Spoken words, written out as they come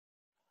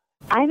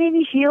I'm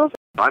Amy Shields.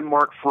 I'm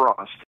Mark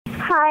Frost.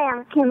 Hi,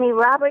 I'm Kimmy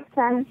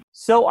Robertson.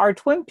 So our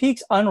Twin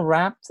Peaks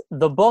Unwrapped,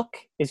 the book,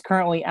 is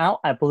currently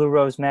out at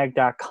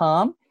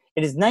bluerosemag.com.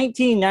 It is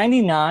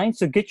 $19.99,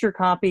 so get your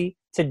copy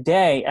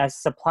today as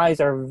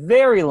supplies are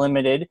very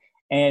limited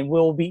and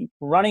will be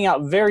running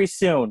out very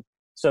soon.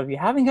 So if you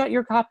haven't got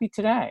your copy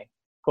today,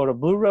 go to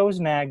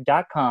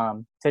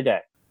bluerosemag.com today.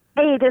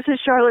 Hey, this is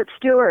Charlotte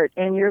Stewart,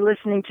 and you're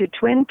listening to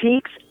Twin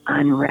Peaks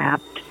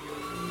Unwrapped.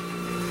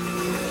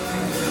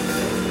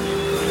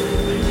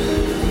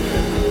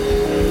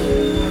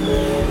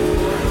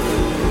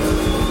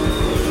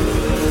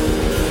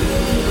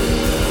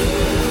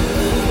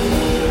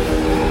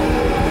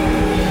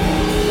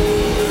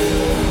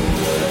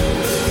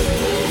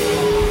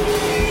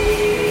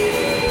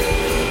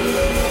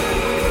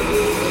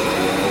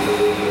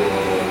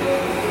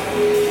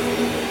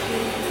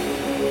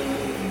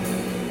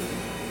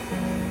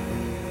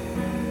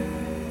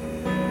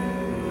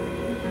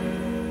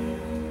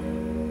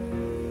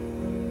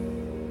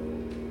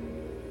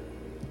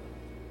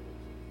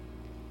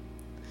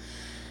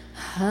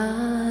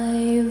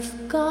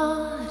 I've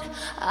got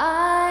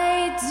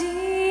idea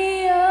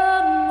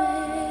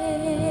man.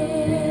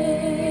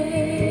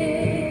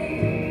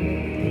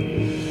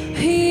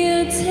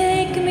 He'll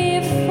take me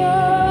for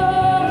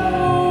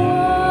a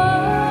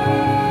walk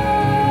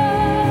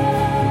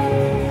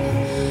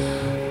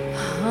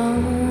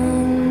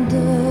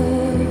under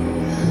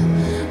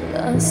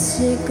the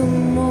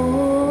sycamore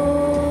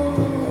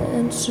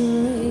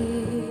tree.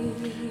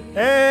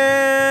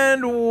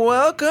 And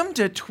welcome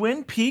to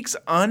Twin Peaks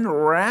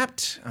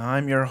Unwrapped.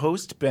 I'm your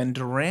host, Ben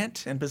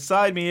Durant, and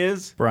beside me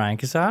is Brian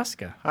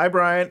Kasaska. Hi,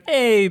 Brian.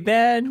 Hey,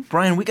 Ben.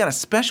 Brian, we got a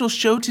special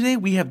show today.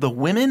 We have the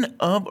women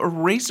of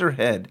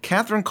Eraserhead,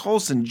 Catherine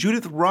Coulson,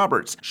 Judith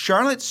Roberts,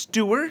 Charlotte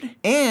Stewart,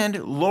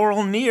 and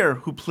Laurel Neer,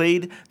 who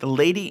played the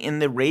lady in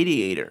the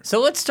radiator.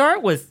 So let's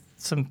start with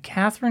some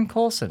Catherine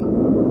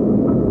Coulson.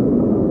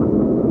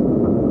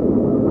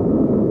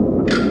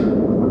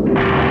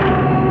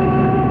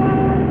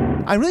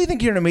 I really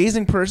think you're an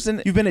amazing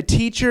person. You've been a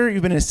teacher,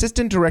 you've been an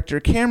assistant director,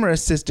 camera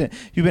assistant,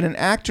 you've been an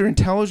actor in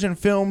television,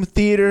 film,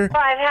 theater.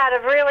 Well, I've had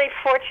a really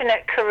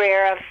fortunate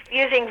career of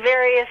using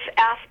various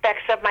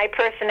aspects of my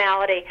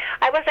personality.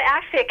 I was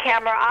actually a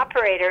camera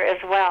operator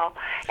as well,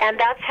 and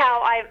that's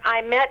how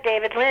I met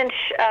David Lynch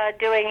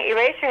doing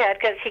Eraserhead,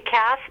 because he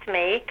cast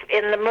me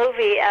in the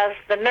movie as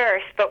the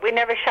nurse, but we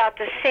never shot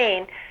the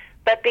scene.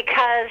 But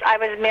because I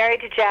was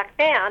married to Jack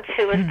Nance,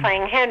 who was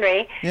playing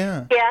Henry, he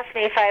asked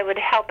me if I would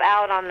help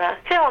out on the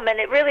film, and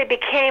it really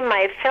became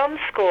my film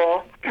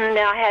school.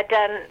 Now I had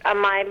done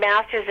my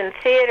master's in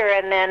theater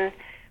and then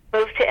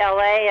moved to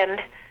L.A.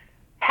 and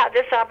had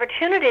this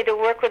opportunity to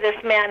work with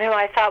this man who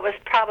I thought was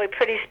probably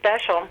pretty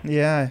special.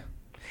 Yeah.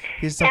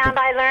 And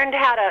I learned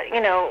how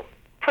to,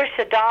 push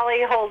the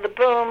dolly, hold the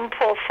boom,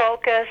 pull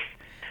focus.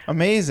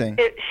 Amazing.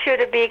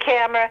 Shoot a B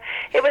camera.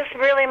 It was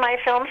really my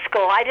film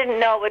school. I didn't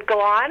know it would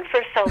go on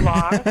for so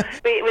long.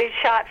 we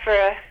shot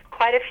for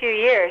quite a few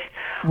years,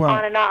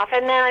 on and off.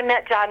 And then I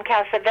met John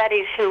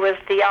Cassavetes, who was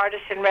the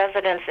artist in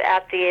residence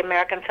at the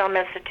American Film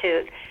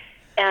Institute,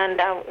 and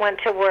went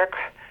to work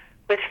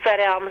with Fred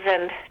Elms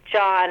and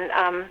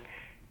John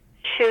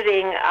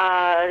shooting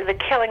The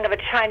Killing of a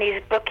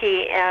Chinese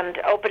Bookie and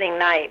Opening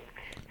Night.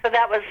 So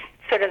that was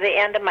sort of the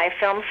end of my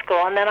film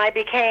school. And then I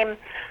became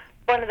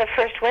one of the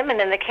first women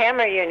in the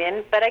camera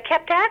union, but I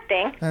kept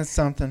acting. That's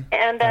something.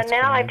 And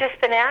now I've just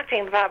been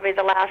acting probably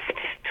the last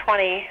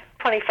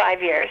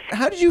 25 years.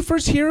 How did you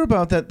first hear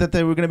about that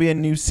there were going to be a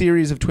new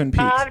series of Twin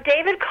Peaks?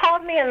 David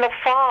called me in the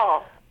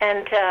fall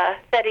and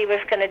said he was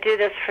going to do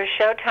this for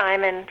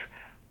Showtime, and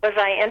was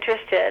I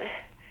interested?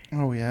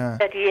 Oh, yeah. I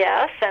said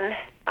yes, and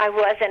I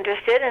was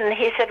interested, and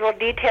he said, well,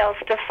 details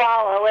to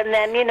follow. And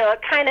then,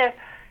 it kind of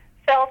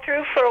fell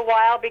through for a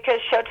while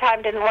because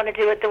Showtime didn't want to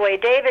do it the way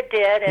David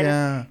did,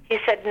 and he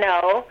said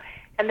no.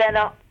 And then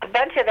a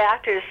bunch of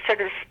actors,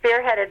 sort of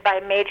spearheaded by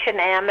Machen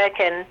Amick,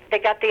 and they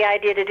got the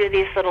idea to do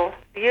these little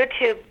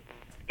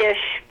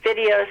YouTube-ish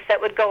videos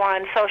that would go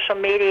on social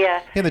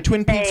media. Yeah, the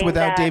Twin Peaks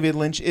without David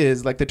Lynch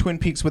is, like the Twin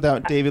Peaks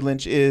without David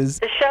Lynch is.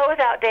 The show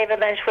without David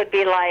Lynch would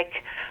be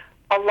like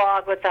a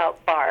log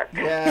without bark.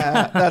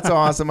 Yeah, that's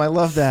awesome. I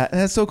love that.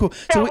 That's so cool.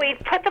 So we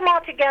put them all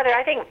together.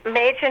 I think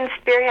Machen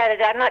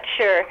spearheaded, I'm not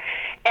sure,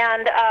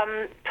 and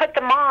put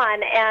them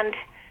on. And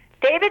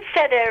David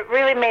said it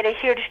really made a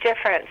huge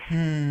difference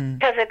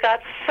because it got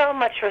so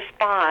much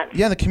response.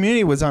 Yeah, the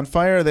community was on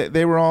fire.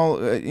 They were all,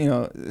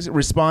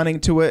 responding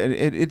to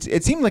it.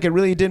 It seemed like it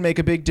really did make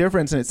a big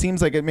difference, and it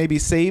seems like it maybe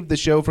saved the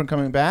show from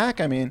coming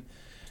back. I mean,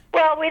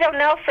 well, we don't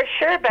know for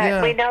sure,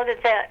 but we know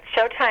that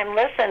Showtime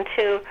listened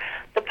to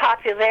the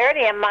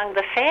popularity among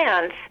the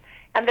fans,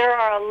 and there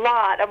are a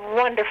lot of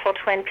wonderful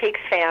Twin Peaks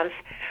fans,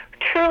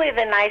 truly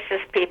the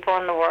nicest people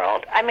in the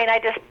world. I mean, I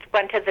just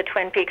went to the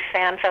Twin Peaks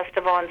Fan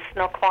Festival in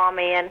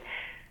Snoqualmie, and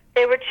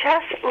they were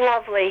just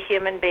lovely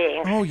human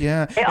beings. Oh,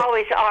 yeah. They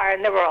always are,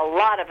 and there were a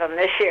lot of them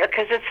this year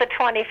because it's the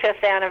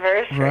 25th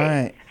anniversary.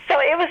 Right. So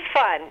it was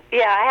fun.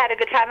 Yeah, I had a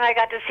good time. I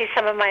got to see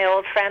some of my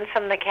old friends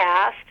from the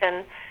cast,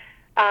 and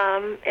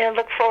and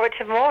look forward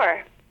to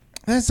more.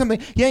 That's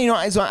something.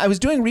 Yeah, so I was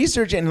doing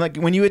research, and like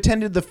when you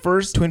attended the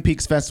first Twin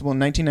Peaks Festival in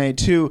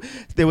 1992,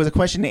 there was a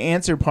question and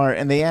answer part,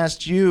 and they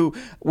asked you,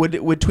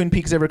 would Twin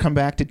Peaks ever come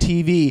back to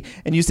TV?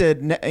 And you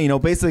said,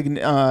 basically,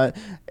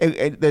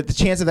 the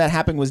chance of that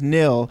happening was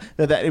nil.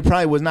 That it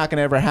probably was not going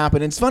to ever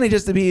happen. And it's funny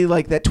just to be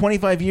like that.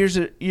 25 years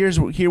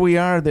here we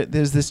are. That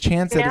there's this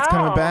chance that it's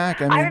coming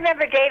back. I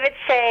remember David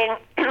saying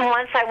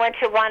once I went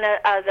to one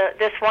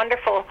this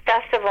wonderful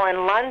festival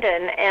in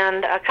London,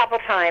 and a couple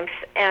times,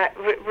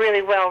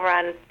 really well-run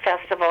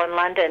festival in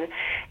London,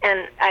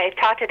 and I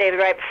talked to David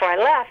right before I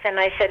left, and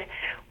I said,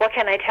 what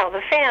can I tell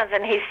the fans?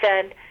 And he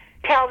said,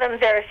 tell them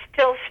there are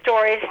still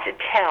stories to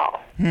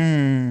tell.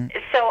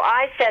 So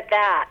I said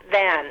that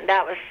then.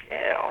 That was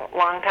a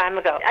long time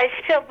ago. I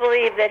still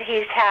believe that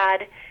he's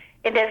had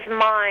in his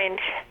mind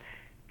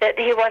that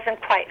he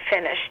wasn't quite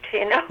finished,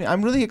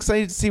 I'm really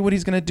excited to see what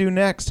he's going to do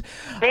next.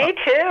 Me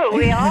too.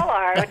 We all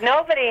are.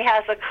 Nobody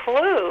has a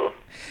clue.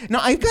 No,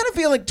 I kind of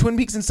feel like Twin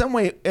Peaks in some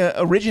way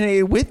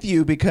originated with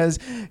you because,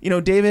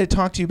 David had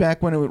talked to you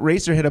back when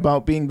Eraserhead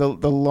about being the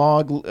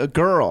log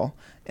girl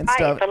and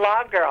stuff. Right, the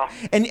log girl.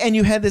 And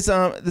you had this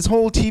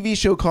whole TV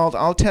show called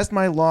 "I'll Test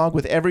My Log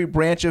with Every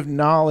Branch of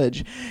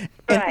Knowledge."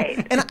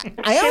 Right. And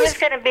I she always was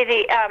going to be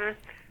the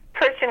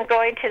person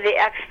going to the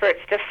experts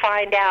to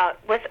find out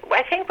with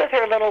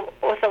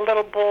a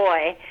little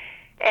boy,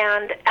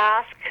 and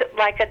ask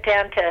like a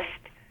dentist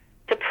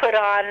to put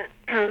on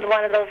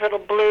one of those little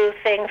blue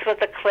things with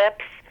the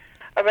clips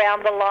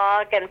around the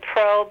log and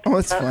probe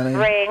funny.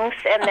 rings,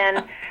 and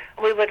then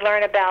we would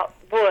learn about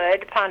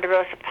wood,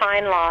 Ponderosa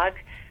pine log,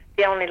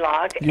 the only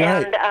log,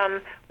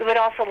 and we would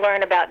also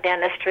learn about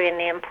dentistry and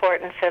the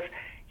importance of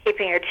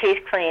keeping your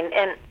teeth clean.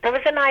 And there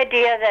was an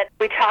idea that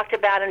we talked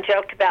about and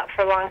joked about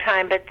for a long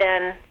time, but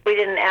then we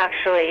didn't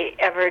actually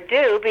ever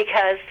do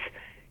because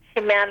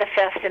she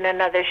manifested in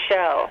another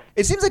show.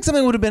 It seems like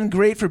something would have been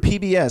great for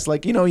PBS.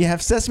 Like, you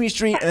have Sesame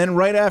Street, and then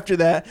right after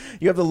that,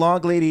 you have the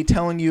log lady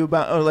telling you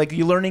about,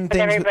 you learning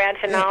things. Every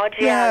branch of knowledge,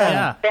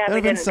 yeah. Then we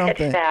didn't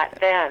pitch that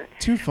then.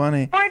 Too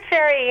funny. We weren't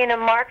very,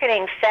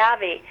 marketing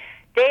savvy.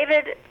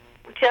 David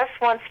just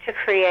wants to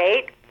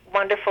create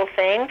wonderful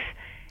things,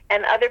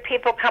 and other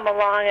people come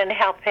along and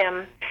help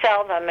him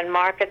sell them and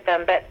market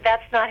them, but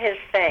that's not his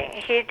thing.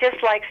 He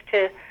just likes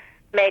to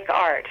make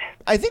art.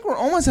 I think we're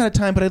almost out of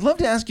time, but I'd love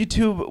to ask you,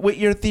 too, what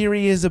your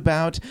theory is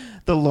about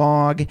the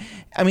log.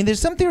 I mean,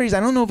 there's some theories, I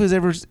don't know if it was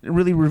ever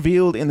really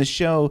revealed in the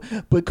show,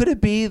 but could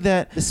it be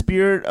that the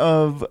spirit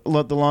of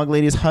the log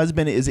lady's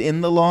husband is in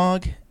the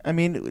log? I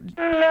mean...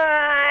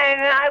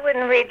 I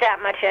wouldn't read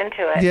that much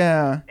into it.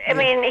 Yeah. I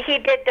mean, he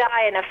did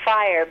die in a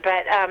fire,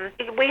 but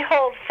we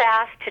hold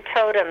fast to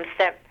totems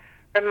that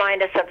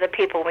remind us of the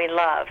people we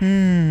love.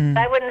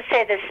 I wouldn't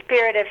say the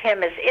spirit of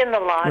him is in the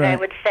log. Right. I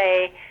would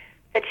say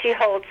that she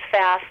holds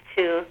fast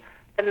to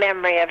the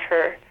memory of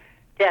her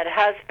dead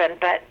husband,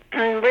 but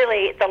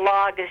really the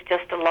log is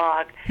just a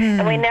log.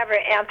 And we never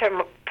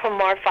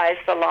anthropomorphize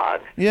the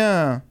log.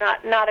 Yeah.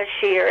 Not a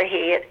she or a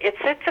he.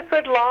 It's a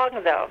good log,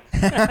 though.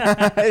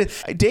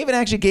 David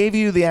actually gave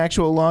you the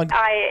actual log.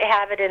 I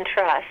have it in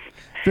trust.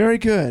 Very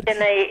good.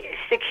 In a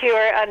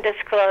secure,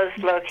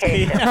 undisclosed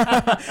location.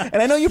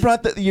 And I know you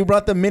brought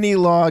the mini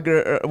log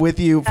with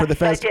you for the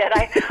festival.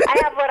 I did. I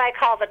have what I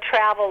call the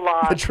travel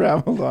log. The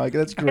travel log.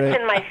 That's great. It's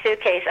in my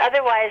suitcase.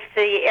 Otherwise,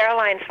 the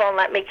airlines won't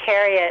let me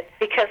carry it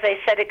because they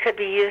said it could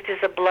be used as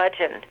a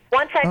bludgeon.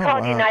 Once I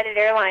called United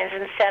Airlines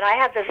and said, I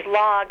have this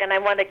log and I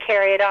want to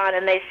carry it on,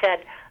 and they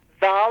said,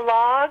 the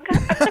log?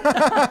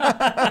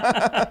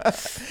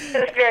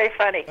 It was very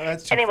funny.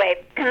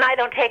 Anyway, I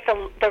don't take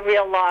the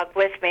real log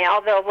with me,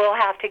 although we'll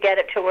have to get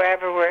it to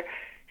wherever we're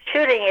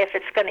shooting if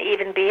it's going to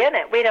even be in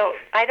it.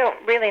 I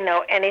don't really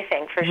know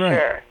anything for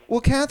sure. Well,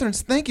 Catherine,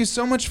 thank you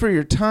so much for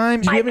your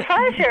time. My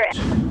pleasure.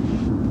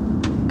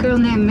 A girl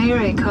named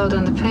Mary called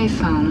on the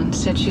payphone and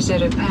said she's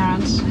at her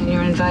parents' and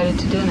you're invited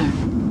to dinner.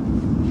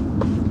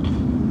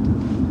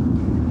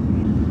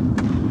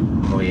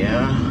 Oh,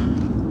 yeah?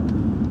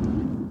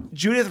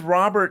 Judith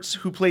Roberts,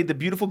 who played the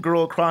beautiful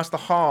girl across the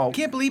hall. I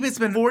can't believe it's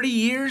been 40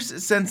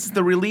 years since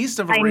the release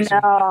of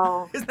Eraserhead. I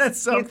know. Isn't that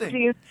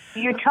something?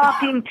 You're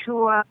talking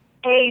to an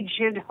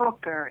aged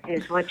hooker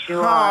is what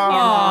you are.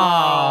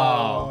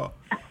 Oh.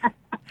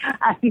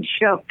 I'm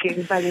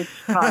joking, but it's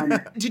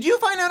fun. Did you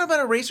find out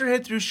about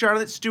Eraserhead through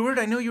Charlotte Stewart?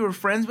 I know you were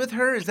friends with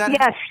her. Is that?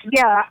 Yes,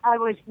 yeah. I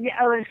was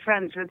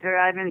friends with her.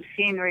 I haven't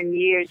seen her in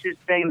years as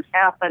things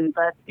happen,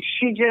 but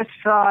she just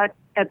thought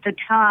at the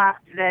time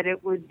that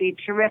it would be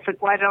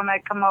terrific. Why don't I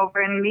come over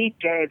and meet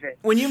David?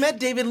 When you met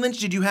David Lynch,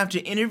 did you have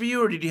to interview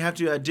or did you have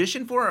to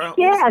audition for her?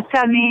 Yes,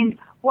 I mean,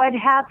 what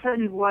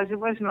happened was it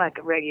wasn't like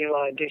a regular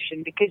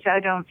audition because I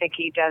don't think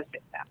he does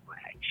it that way.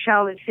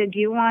 Charlotte said, do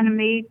you want to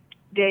meet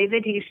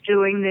David? He's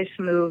doing this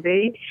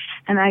movie.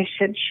 And I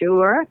said,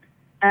 sure.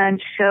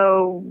 And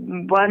so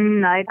one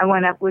night I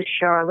went up with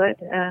Charlotte,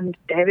 and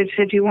David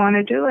said, "Do you want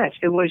to do it?"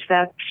 It was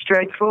that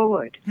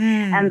straightforward.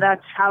 And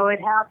that's how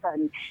it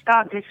happened.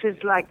 God, this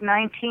is like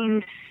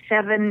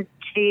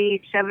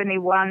 1970,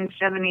 71,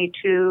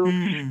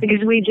 72,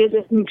 because we did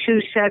it in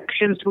 2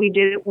 sections. We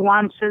did it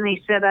once, and he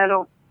said, I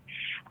don't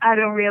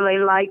really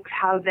like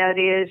how that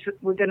is.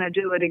 We're going to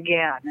do it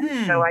again.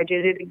 And so I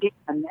did it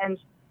again. And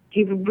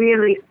he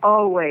really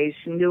always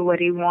knew what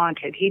he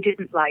wanted. He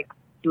didn't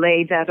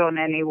lay that on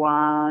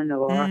anyone,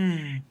 or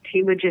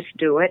he would just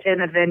do it,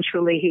 and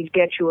eventually he'd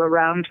get you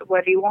around to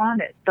what he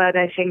wanted. But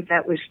I think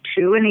that was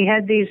true, and he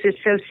had these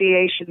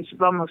associations of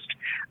almost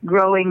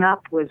growing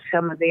up with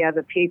some of the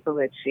other people,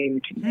 it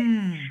seemed to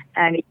me.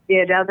 And he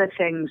did other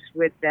things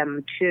with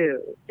them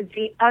too.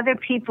 The other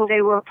people,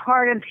 they were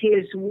part of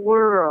his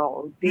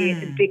world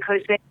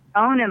because they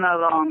known him a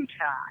long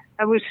time.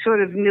 I was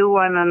sort of new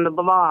one on the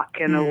block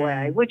in a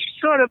way, which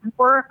sort of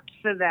worked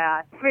for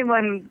that.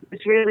 Everyone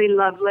was really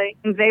lovely.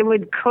 They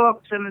would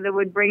cook, some of them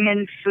would bring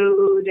in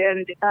food,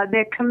 and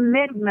their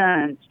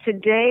commitment to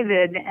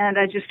David, and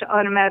I just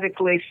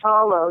automatically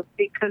followed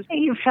because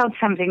you felt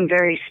something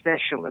very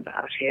special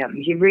about him.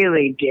 He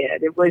really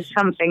did. It was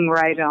something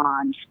right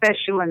on,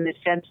 special in the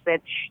sense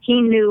that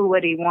he knew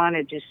what he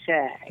wanted to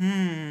say.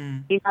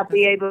 He'd not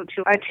be able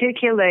to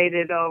articulate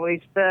it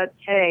always, but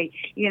hey,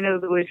 there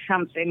was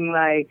something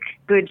like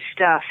good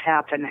stuff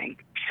happening.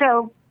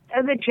 So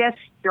I would just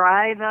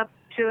drive up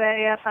to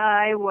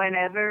AFI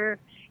whenever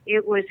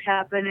it was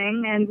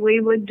happening, and we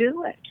would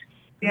do it.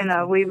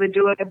 We would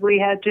do it if we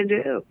had to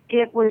do.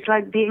 It was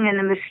like being in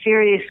a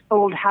mysterious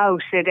old house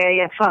at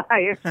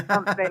AFI or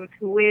something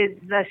with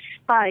the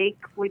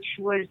spike, which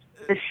was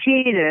the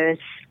fetus,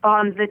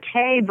 on the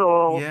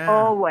table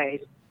always.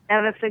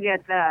 Never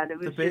forget that. It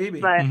was the baby.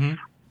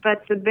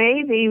 But the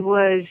baby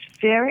was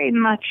very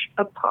much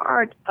a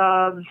part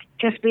of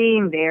just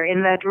being there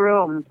in that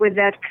room with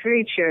that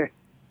creature.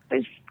 It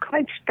was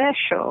quite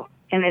special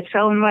in its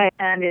own way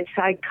and its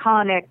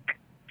iconic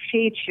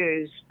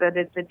features. But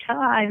at the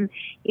time,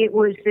 it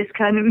was this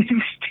kind of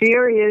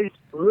mysterious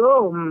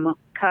room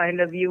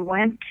you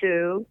went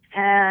to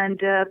and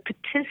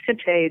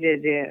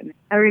participated in.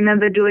 I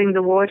remember doing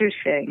the water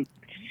thing.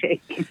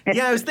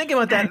 Yeah, I was thinking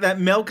about that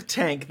milk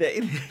tank.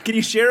 Can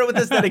you share it with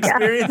us, that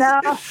experience?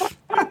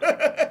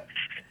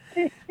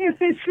 It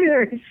was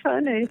very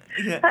funny.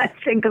 Yeah. I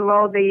think of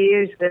all the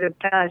years that have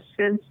passed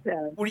since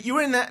then. You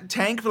were in that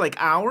tank for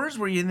hours?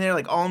 Were you in there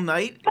all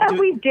night?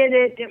 We did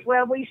it.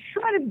 Well, we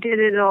sort of did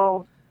it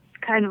all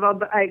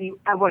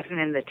I wasn't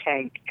in the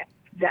tank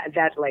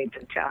that length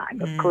of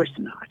time. Of course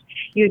not.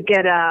 You'd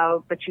get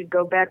out, but you'd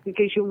go back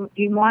because you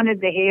wanted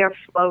the hair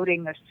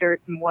floating a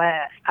certain way.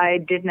 I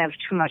didn't have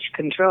too much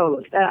control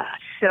of that.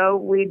 So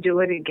we'd do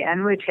it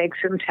again. We'd take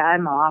some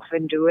time off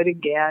and do it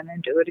again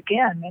and do it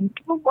again. And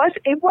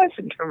it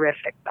wasn't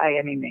horrific by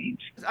any means.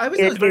 I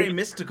was very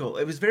mystical.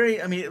 It was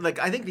very, I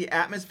think the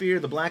atmosphere,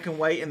 the black and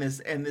white, and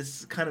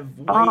this kind of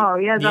white. Oh,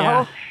 yeah, the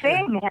whole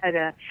thing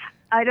had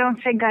I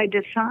don't think I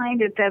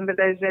defined it then, but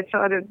as I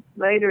thought of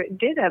later, it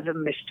did have a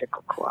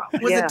mystical quality.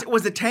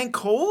 Was the tank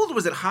cold?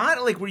 Was it hot?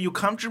 Were you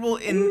comfortable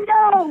in?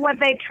 No, when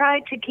they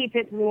tried to keep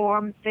it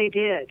warm, they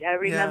did. I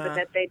remember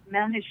that they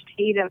managed to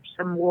heat up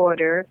some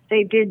water.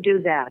 They did do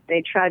that.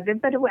 They tried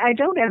it, but I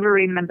don't ever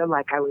remember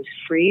I was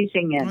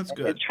freezing it. That's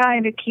good. They're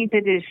trying to keep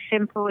it as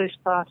simple as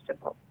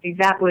possible.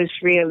 That was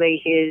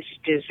really his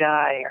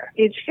desire.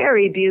 It's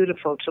very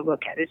beautiful to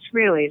look at. It's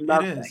really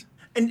lovely. It is.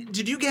 And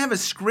did you have a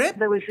script?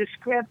 There was a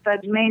script,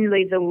 but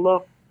mainly the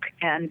look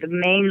and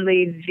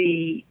mainly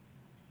the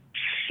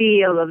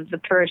feel of the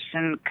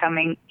person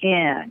coming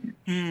in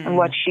and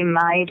what she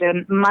might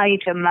or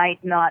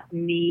might not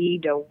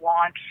need or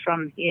want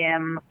from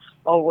him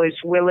or was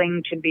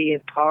willing to be a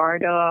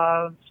part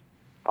of.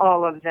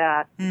 All of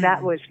that.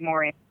 That was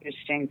more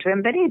interesting to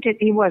him. But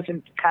he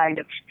wasn't the kind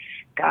of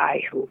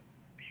guy who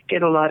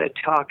did a lot of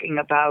talking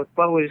about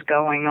what was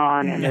going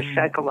on in a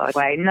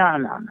psychological way. No.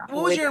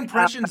 What was your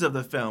impressions of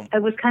the film? I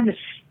was kind of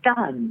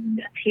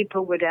stunned.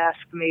 People would ask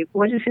me,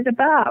 what is it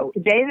about?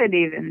 David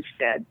even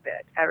said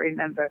that. I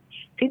remember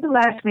people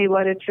ask me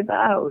what it's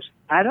about.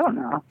 I don't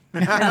know.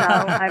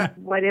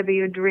 Whatever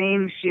your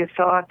dreams, your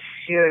thoughts,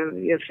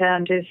 your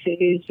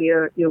fantasies,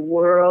 your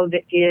world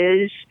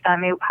is,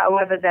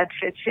 however that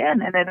fits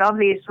in. And it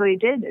obviously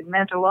did. It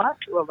meant a lot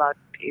to a lot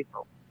of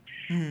people.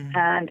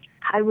 And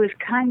I was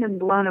kind of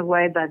blown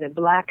away by the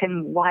black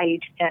and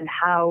white and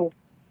how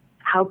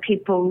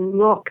people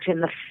looked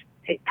and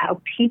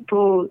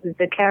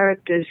the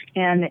characters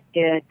in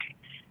it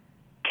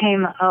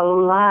came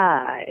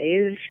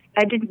alive.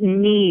 I didn't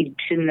need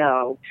to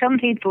know. Some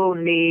people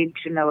need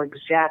to know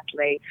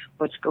exactly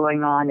what's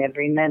going on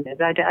every minute.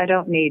 I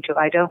don't need to.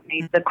 I don't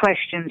need the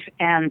questions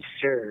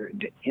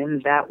answered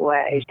in that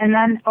way. And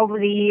then over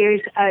the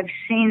years, I've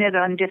seen it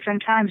on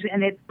different times,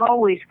 and it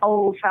always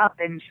holds up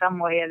in some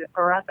way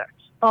or other.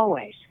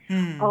 Always.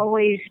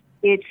 Always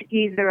it's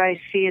either I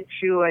see it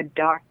through a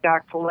dark,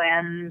 dark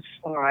lens,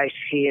 or I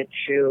see it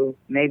through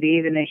maybe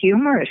even a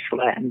humorous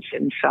lens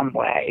in some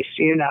ways,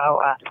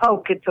 a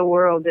poke at the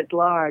world at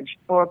large,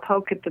 or a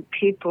poke at the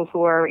people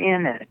who are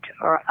in it,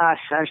 or us,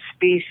 our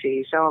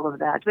species, all of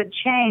that. But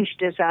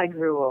changed as I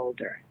grew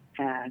older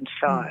and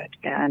saw it.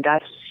 And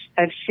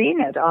I've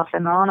seen it off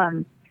and on,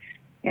 and,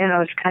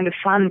 it's kind of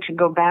fun to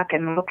go back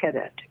and look at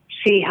it,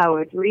 see how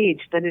it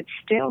reads, but it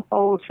still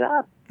holds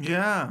up.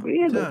 Yeah,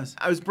 really? It does.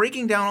 I was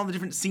breaking down all the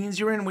different scenes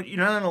you're in. You're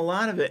not in a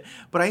lot of it,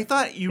 but I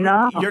thought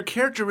your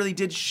character really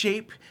did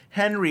shape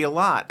Henry a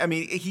lot. I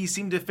mean, he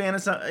seemed to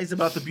fantasize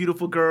about the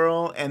beautiful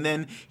girl, and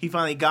then he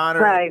finally got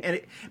her. Right.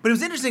 But it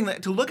was interesting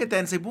to look at that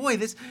and say, boy,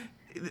 this.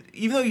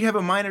 Even though you have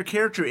a minor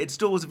character, it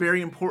still was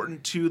very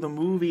important to the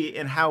movie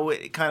and how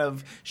it kind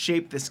of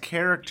shaped this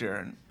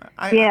character.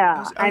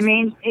 I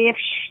mean, if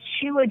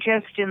she were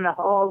just in the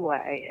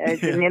hallway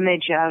as an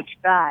image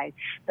outside,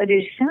 but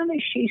as soon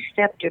as she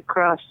stepped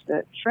across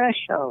the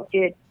threshold,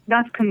 it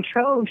not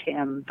controlled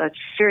him, but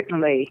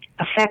certainly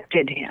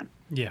affected him.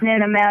 Yeah.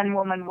 In a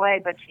man-woman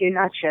way, but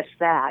not just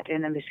that,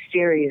 in a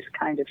mysterious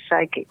kind of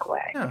psychic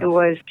way. Yeah. It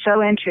was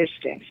so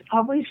interesting. It's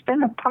always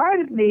been a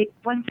part of me.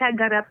 Once I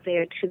got up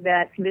there to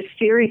that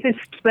mysterious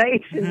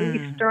place and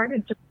we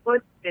started to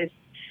put this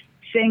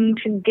thing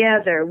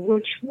together,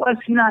 which was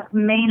not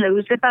mainly, it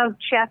was about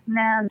Jack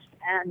Nance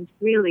and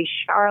really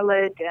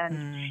Charlotte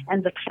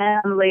and the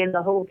family and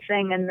the whole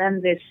thing, and then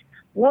this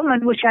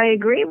woman, which I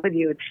agree with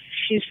you,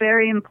 she's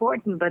very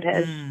important, but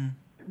has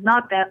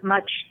not that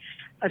much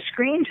a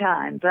screen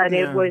time, but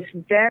it was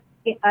very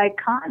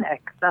iconic,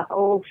 the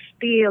whole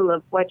feel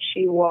of what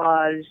she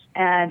was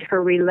and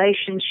her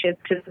relationship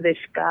to this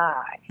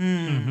guy.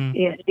 Mm-hmm.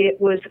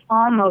 It was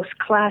almost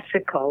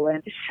classical,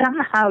 and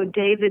somehow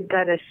David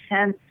got a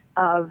sense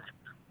of,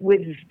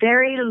 with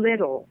very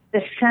little,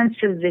 the sense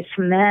of this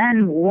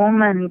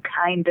man-woman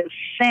kind of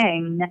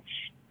thing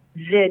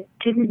that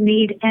didn't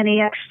need any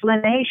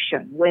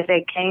explanation, where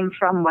they came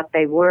from, what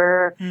they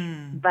were,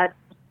 but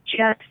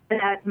just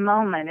that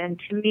moment.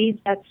 And to me,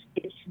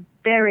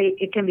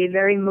 it can be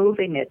very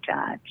moving at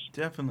times.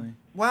 Definitely.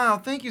 Wow,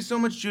 thank you so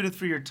much, Judith,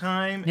 for your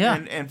time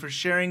and for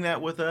sharing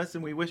that with us,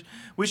 and we wish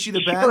you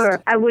the best.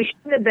 Sure, I wish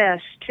you the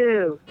best,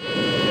 too.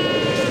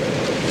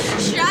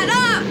 Shut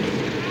up!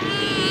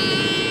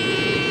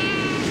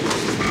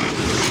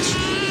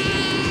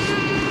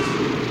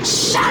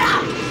 Shut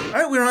up! All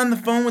right, we're on the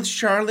phone with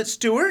Charlotte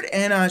Stewart,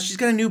 and she's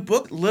got a new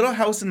book, Little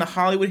House in the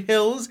Hollywood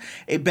Hills,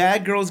 A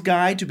Bad Girl's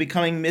Guide to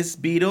Becoming Miss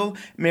Beadle,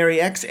 Mary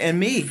X, and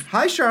Me.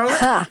 Hi, Charlotte.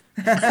 Hi.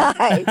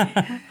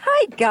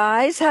 Hi,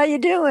 guys. How you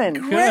doing?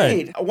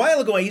 Great. A while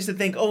ago, I used to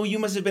think, you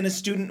must have been a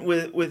student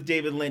with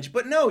David Lynch.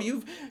 But no,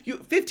 you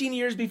 15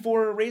 years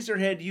before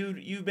Eraserhead,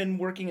 you've been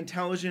working in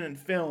television and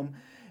film.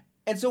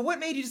 And so what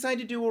made you decide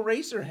to do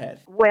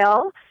Eraserhead?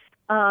 Well,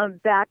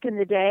 back in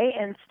the day,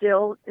 and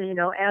still,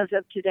 as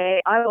of today,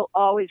 I will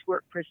always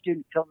work for a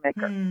student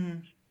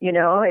filmmaker.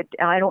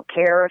 I don't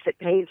care if it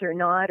pays or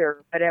not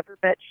or whatever,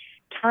 but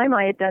time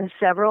I had done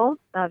several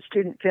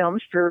student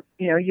films for,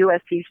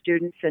 USC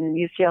students and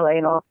UCLA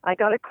and all. I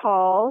got a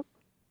call.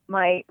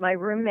 My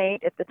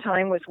roommate at the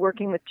time was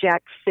working with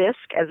Jack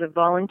Fisk as a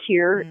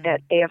volunteer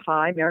at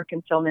AFI,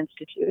 American Film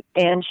Institute.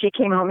 And she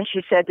came home and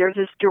she said, there's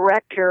this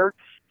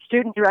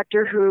student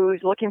director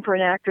who's looking for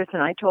an actress,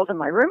 and I told him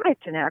my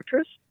roommate's an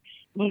actress,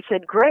 and he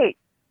said, great.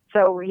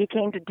 So he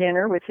came to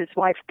dinner with his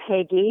wife,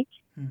 Peggy,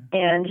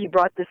 and he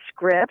brought the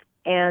script,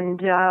 and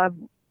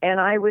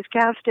I was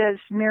cast as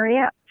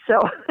Mariette. So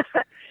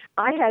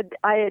I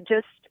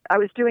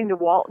was doing the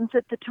Waltons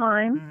at the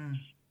time,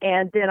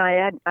 and then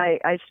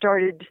I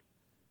started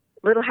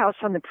Little House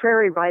on the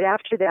Prairie right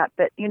after that,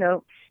 but,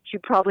 you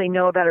probably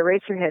know about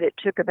Eraserhead. It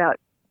took about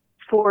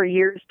 4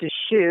 years to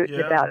shoot,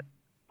 about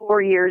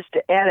 4 years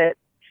to edit.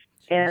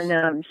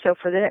 And so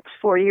for the next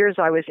 4 years,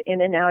 I was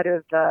in and out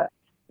of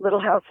Little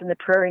House in the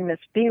Prairie Miss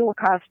Beadle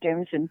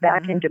costumes and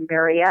back into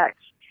Mary X.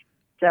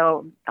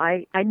 So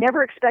I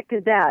never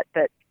expected that.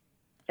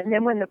 And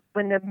then when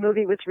the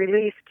movie was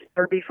released,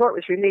 or before it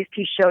was released,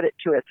 he showed it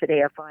to us at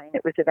AFI, and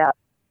it was about,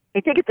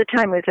 I think at the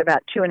time it was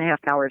about 2.5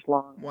 hours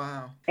long.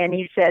 Wow. And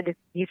he said,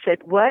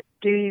 what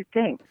do you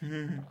think?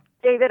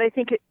 David, I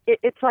think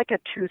it's like a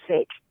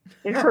toothache.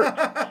 It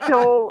hurts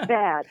so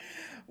bad.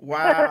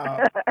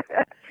 Wow.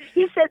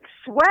 He said,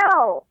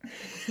 swell.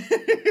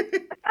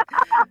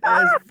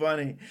 That's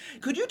funny.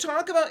 Could you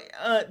talk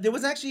about, there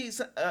was actually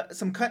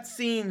some cut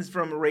scenes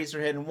from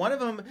Eraserhead, and one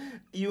of them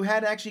you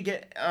had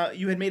actually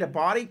you had made a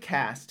body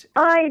cast.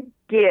 I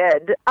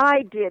did,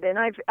 and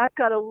I've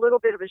got a little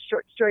bit of a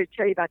short story to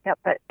tell you about that.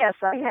 But yes,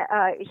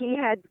 he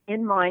had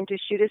in mind to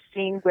shoot a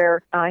scene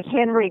where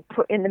Henry,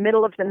 in the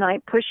middle of the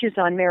night, pushes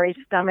on Mary's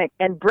stomach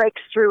and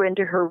breaks through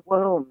into her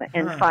womb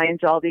and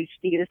finds all these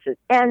fetuses.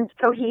 And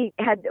so he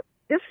had.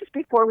 This was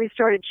before we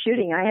started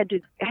shooting. I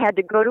had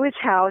to go to his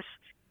house,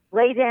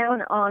 lay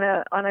down on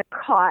a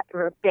cot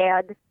or a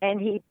bed, and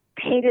he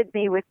painted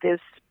me with this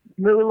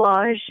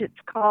moulage. It's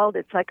called.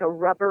 It's like a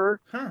rubber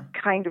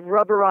kind of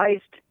rubberized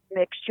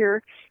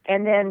mixture,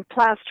 and then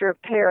plaster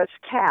of Paris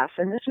cast.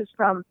 And this was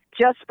from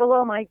just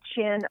below my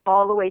chin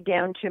all the way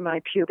down to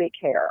my pubic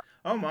hair.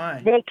 Oh my!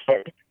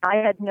 Naked.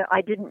 I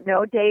didn't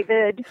know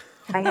David.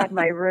 I had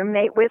my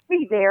roommate with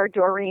me there,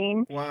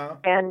 Doreen. Wow.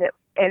 And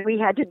we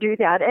had to do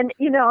that. And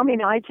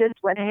I just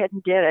went ahead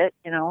and did it.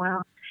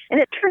 And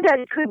it turned out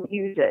he couldn't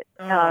use it.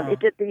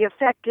 The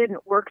effect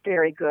didn't work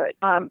very good.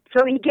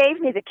 So he gave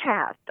me the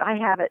cast. I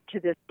have it to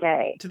this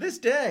day. To this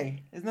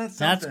day, isn't that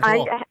something? That's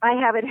cool. I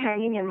have it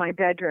hanging in my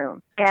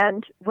bedroom.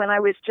 And when I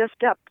was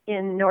just up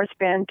in North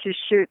Bend to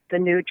shoot the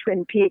new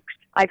Twin Peaks,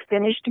 I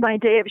finished my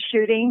day of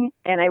shooting,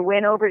 and I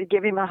went over to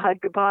give him a hug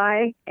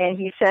goodbye, and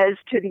he says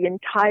to the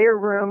entire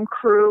room,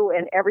 crew,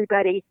 and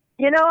everybody,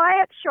 I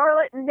had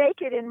Charlotte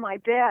naked in my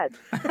bed.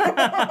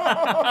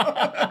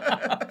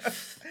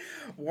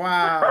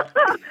 Wow.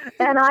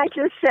 And I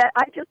just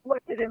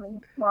looked at him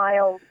and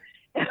smiled.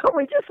 And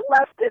we just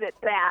left it at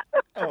that.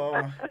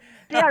 Oh.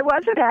 Yeah, I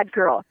was a bad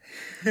girl.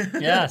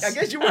 Yes. I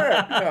guess you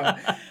were. No.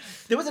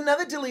 There was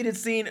another deleted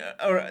scene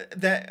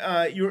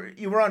that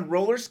you were on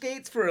roller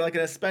skates for like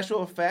a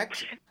special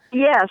effect.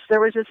 Yes,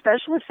 there was a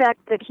special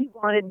effect that he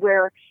wanted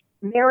where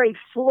Mary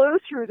flew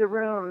through the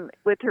room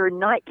with her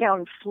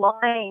nightgown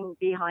flying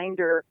behind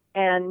her,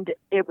 and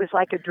it was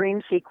like a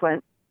dream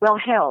sequence. Well,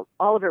 hell,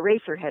 all of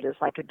Eraserhead is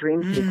like a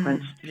dream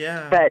sequence.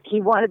 Yeah. But he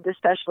wanted the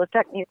special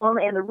effect,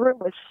 and the room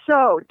was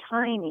so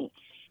tiny.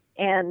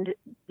 And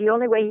the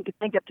only way he could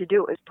think of to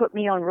do it was put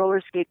me on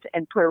roller skates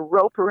and put a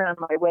rope around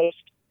my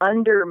waist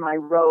under my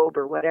robe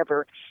or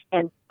whatever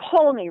and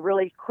pull me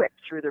really quick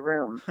through the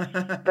room.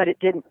 But it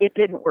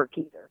didn't work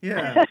either.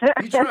 Yeah,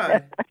 you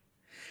tried.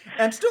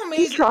 I'm still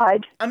amazed. He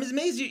tried. I'm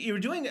amazed you were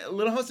doing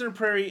Little House on the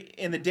Prairie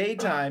in the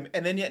daytime,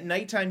 and then at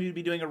nighttime you'd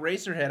be doing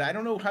Eraserhead. I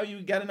don't know how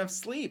you got enough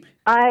sleep.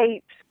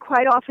 I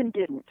quite often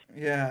didn't.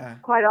 Yeah.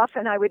 Quite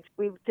often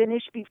we'd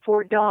finish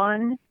before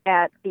dawn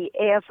at the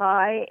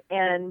AFI,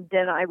 and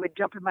then I would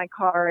jump in my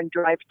car and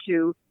drive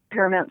to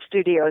Paramount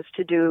Studios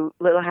to do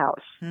Little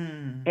House.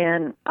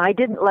 And I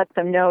didn't let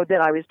them know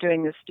that I was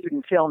doing the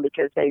student film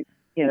because they,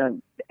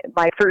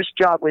 my first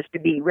job was to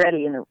be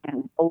ready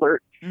and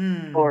alert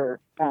for.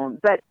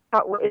 But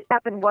it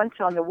happened once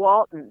on the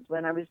Waltons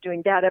when I was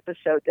doing that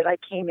episode that I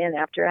came in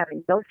after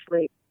having no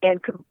sleep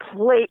and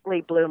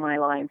completely blew my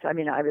lines. I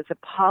mean, I was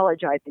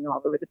apologizing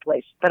all over the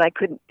place, but I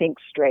couldn't think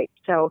straight.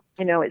 So,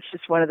 it's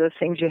just one of those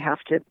things you have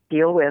to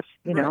deal with,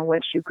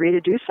 once you agree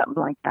to do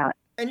something like that.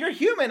 And you're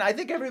human. I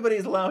think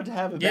everybody's allowed to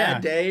have a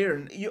bad day.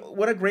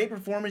 What a great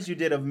performance you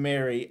did of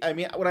Mary. I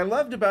mean, what I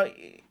loved about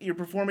your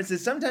performance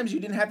is sometimes you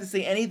didn't have to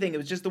say anything. It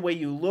was just the way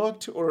you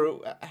looked or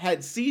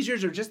had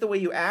seizures or just the way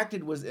you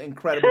acted was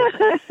incredible.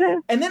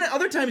 And then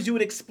other times you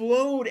would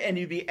explode and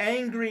you'd be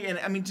angry. And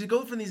I mean, to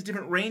go from these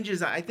different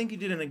ranges, I think you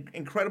did an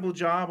incredible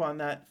job on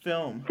that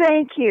film.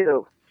 Thank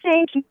you.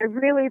 Thank you. I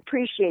really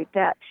appreciate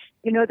that.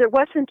 There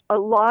wasn't a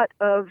lot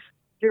of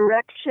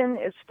direction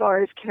as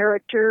far as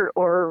character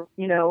or,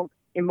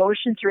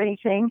 emotions or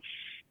anything.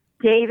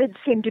 David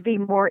seemed to be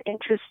more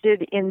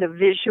interested in the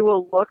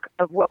visual look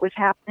of what was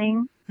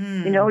happening.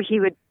 He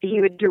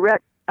would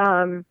direct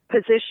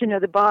position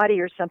of the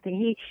body or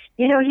something.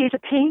 He's a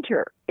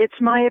painter. It's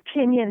my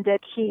opinion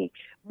that he,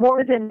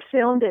 more than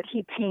filmed it,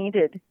 he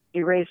painted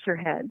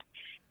Eraserhead.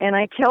 And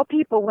I tell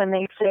people when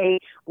they say,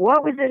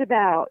 what was it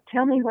about?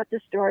 Tell me what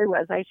the story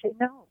was. I say,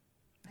 no,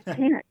 I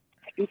can't.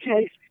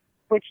 Because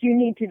what you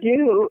need to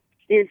do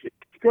is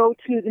go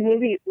to the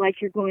movie like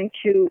you're going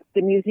to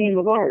the Museum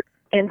of Art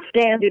and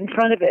stand in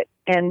front of it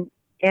and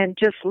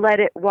just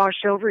let it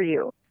wash over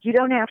you. You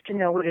don't have to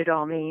know what it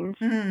all means.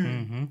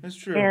 That's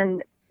true.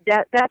 And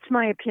that's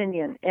my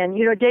opinion. And,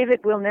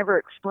 David will never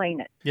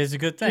explain it. It's a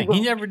good thing. He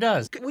never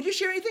does. Would you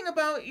share anything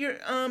about your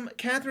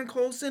Catherine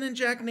Coulson and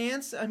Jack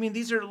Nance? I mean,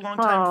 these are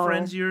longtime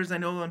friends of yours. I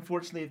know,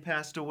 unfortunately, they've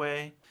passed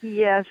away.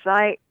 Yes,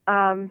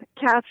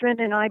 Catherine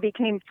and I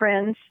became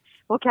friends.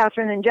 Well,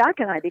 Catherine and Jack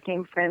and I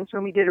became friends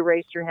when we did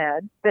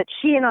Eraserhead, but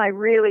she and I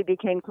really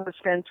became close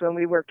friends when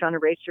we worked on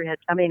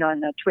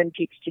on Twin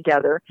Peaks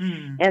together.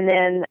 And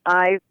then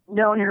I've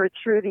known her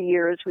through the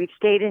years. We've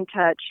stayed in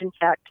touch. In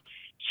fact,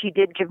 she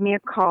did give me a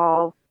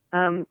call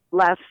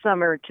last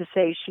summer to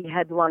say she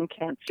had lung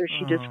cancer.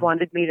 She just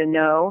wanted me to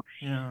know.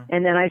 Yeah.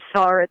 And then I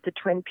saw her at the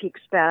Twin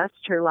Peaks Fest,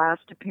 her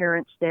last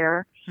appearance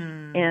there,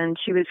 and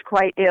she was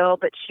quite ill,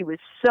 but she was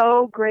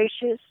so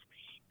gracious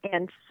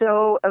and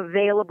so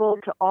available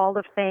to all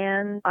the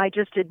fans. I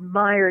just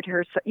admired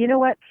her. So, you know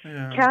what?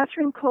 Yeah.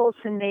 Catherine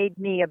Coulson made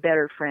me a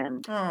better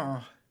friend.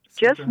 Oh,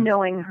 just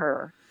knowing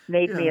her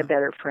made me a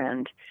better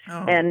friend.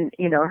 Oh. And,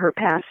 her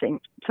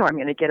passing. So I'm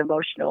going to get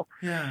emotional.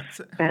 Yeah.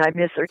 And I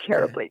miss her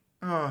terribly.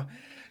 Oh,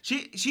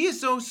 she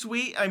is so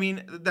sweet. I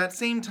mean, that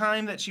same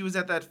time that she was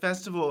at that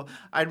festival,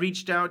 I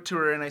reached out to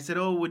her and I said,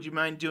 "Oh, would you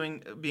mind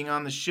being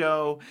on the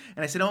show?"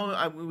 And I said,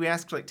 we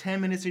asked for like 10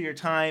 minutes of your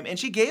time, and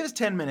she gave us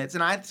 10 minutes.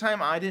 And at the time,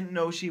 I didn't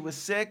know she was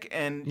sick,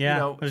 and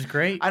it was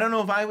great. I don't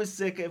know if I was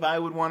sick, if I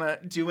would want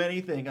to do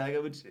anything.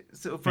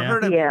 So for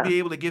her to be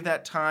able to give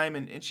that time,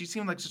 and she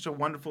seemed like such a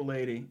wonderful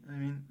lady. I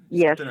mean,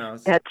 yes, something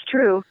else. That's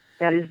true.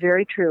 That is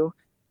very true.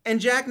 And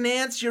Jack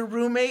Nance, your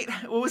roommate,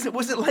 what was it?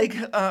 Was it like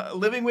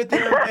living with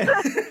him?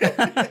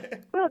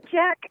 Well,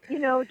 Jack,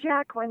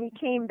 when he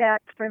came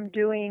back from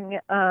doing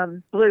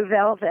Blue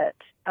Velvet,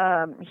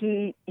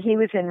 he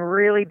was in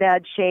really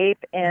bad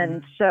shape,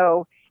 and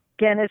so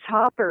Dennis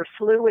Hopper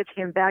flew with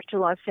him back to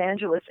Los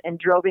Angeles and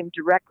drove him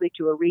directly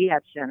to a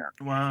rehab center.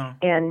 Wow.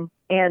 And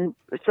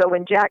so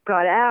when Jack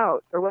got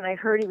out, or when I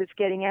heard he was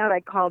getting out, I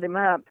called him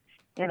up.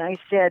 And I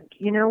said,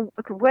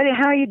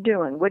 how are you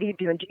doing? What are you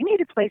doing? Do you need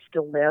a place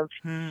to live?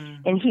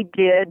 And he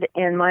did.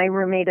 And my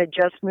roommate had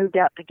just moved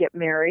out to get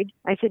married.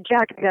 I said,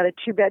 Jack, I got a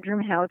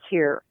 2-bedroom house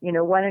here.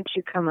 Why don't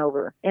you come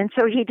over? And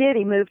so he did.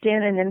 He moved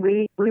in, and then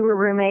we were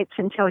roommates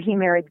until he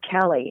married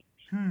Kelly.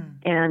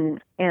 And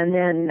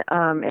then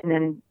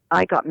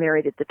I got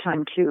married at the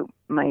time too,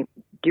 my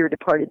dear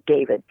departed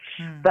David.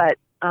 But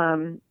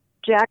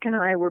Jack and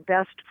I were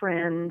best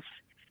friends.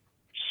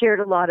 Shared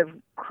a lot of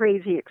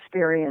crazy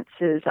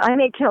experiences. I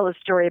may tell a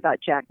story about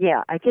Jack.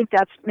 Yeah, I think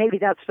that's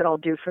what I'll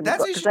do for the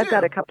book, because I've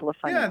got a couple of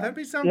funny ones. That'd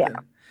be something.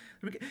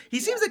 Yeah. He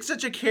seems like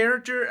such a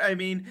character. I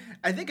mean,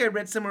 I think I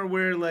read somewhere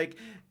where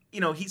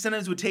he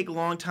sometimes would take a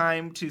long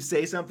time to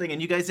say something,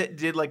 and you guys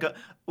did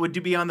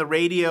would be on the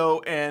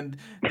radio, and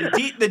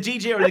the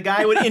DJ or the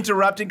guy would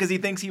interrupt him because he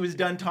thinks he was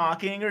done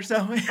talking or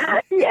something.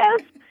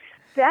 Yes,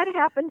 that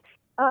happened.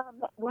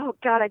 Well,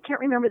 God, I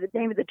can't remember the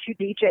name of the 2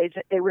 DJs.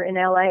 They were in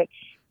L.A.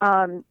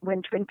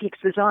 When Twin Peaks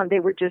was on. They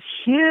were just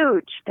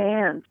huge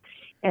fans,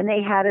 and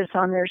they had us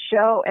on their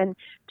show. And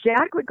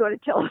Jack would go to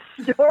tell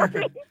a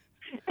story,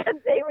 and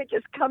they would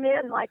just come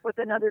in with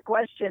another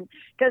question,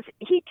 because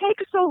he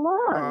takes so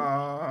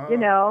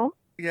long.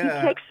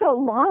 Yeah. He takes so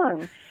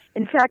long.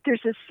 In fact,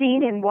 there's a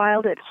scene in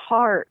Wild at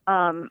Heart.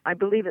 I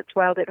believe it's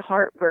Wild at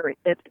Heart, where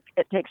it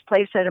takes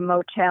place at a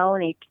motel,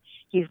 and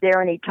he's there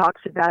and he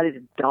talks about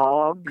his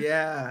dog.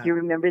 Yeah. Do you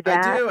remember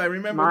that? I do. I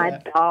remember My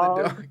that. dog.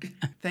 The dog.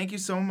 Thank you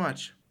so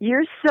much.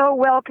 You're so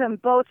welcome,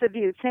 both of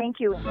you. Thank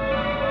you.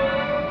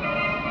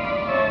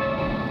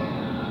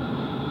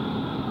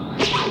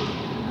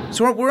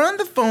 So we're on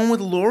the phone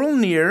with Laurel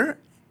Neer,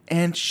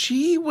 and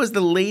she was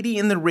the lady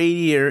in the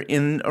radiator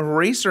in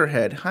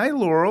Eraserhead. Hi,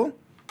 Laurel.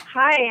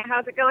 Hi,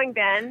 how's it going,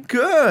 Ben?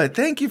 Good.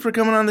 Thank you for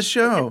coming on the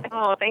show.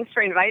 Oh, thanks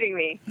for inviting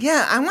me.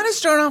 Yeah, I want to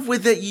start off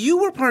with that you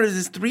were part of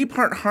this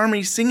 3-part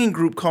harmony singing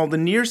group called the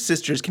Neer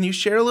Sisters. Can you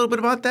share a little bit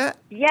about that?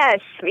 Yes.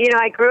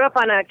 I grew up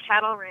on a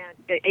cattle ranch,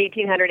 an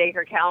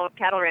 1,800-acre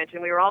cattle ranch,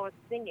 and we were always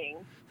singing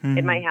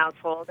in my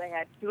household. I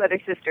had 2 other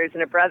sisters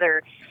and a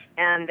brother.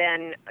 And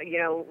then,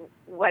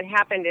 what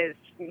happened is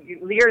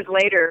years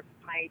later,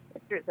 my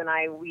sisters and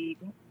I, we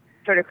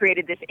sort of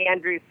created this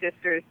Andrews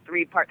Sisters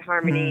 3-part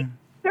harmony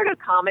sort of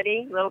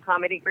little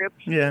comedy group.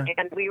 Yeah.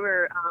 And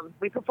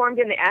we performed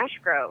in the Ash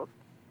Grove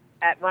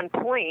at one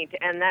point,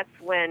 and that's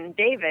when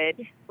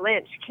David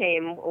Lynch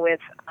came with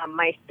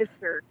my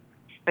sister.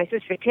 My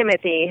sister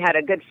Timothy had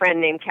a good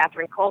friend named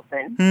Catherine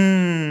Colson,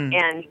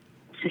 and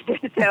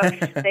so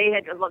they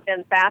had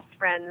been fast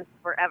friends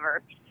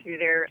forever through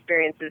their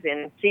experiences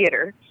in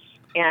theater.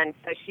 And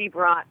so she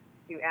brought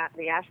to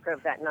the Ash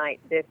Grove that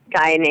night this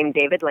guy named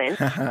David Lynch.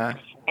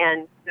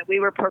 And so we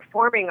were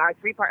performing our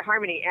 3-part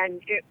harmony,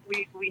 and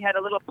we had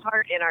a little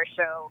part in our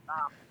show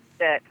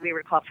that we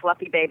were called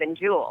Fluffy, Babe, and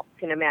Jewel.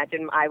 You can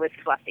imagine I was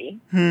Fluffy,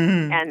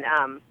 and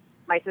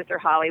my sister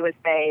Holly was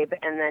Babe,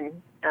 and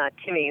then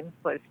Timmy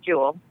was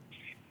Jewel.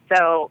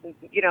 So,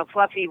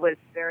 Fluffy was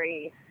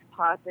very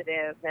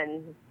positive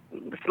and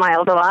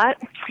smiled a lot,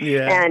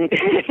 and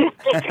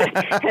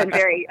and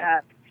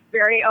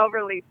very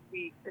overly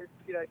sweet.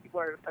 She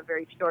wore a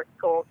very short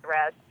gold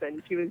dress,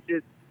 and she was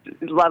just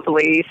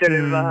lovely sort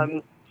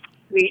of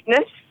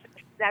sweetness.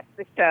 That's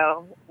the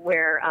show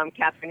where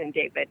Catherine and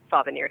David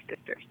saw the Neer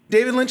Sisters.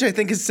 David Lynch, I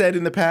think, has said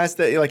in the past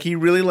that he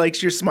really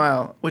likes your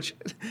smile, which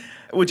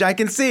I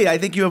can see. I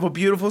think you have a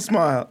beautiful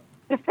smile.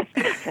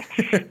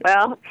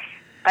 Well,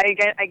 I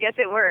guess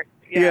it worked.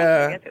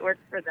 Yeah, I guess it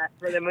worked for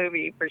the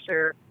movie for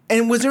sure.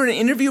 And was there an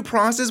interview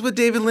process with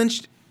David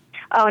Lynch?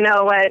 Oh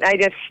no, I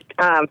just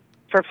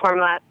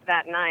performed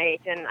that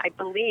night, and I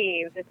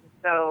believe this is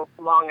so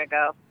long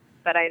ago.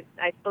 But I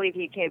believe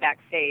he came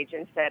backstage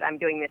and said, "I'm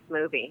doing this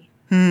movie."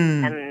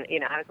 And,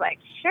 I was like,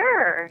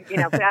 sure.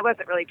 But I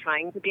wasn't really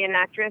trying to be an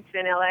actress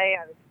in L.A.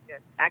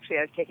 I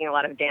was taking a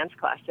lot of dance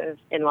classes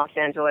in Los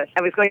Angeles.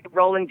 I was going to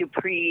Roland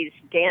Dupree's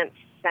dance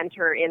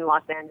center in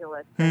Los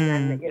Angeles.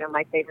 And then,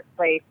 my favorite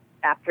place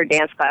after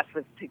dance class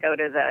was to go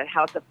to the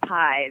House of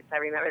Pies. I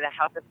remember the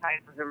House of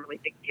Pies was a really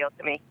big deal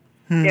to me.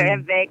 I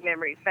have vague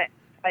memories.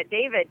 But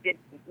David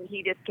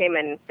he just came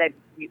and said,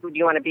 "Do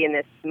you want to be in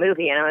this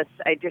movie?" And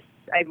I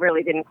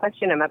really didn't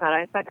question him about it.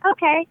 I was like,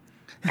 okay.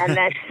 And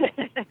then,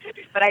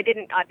 but I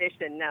didn't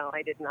audition. No,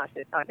 I did not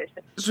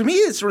audition. For me,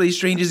 it's really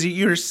strange is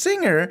you're a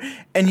singer,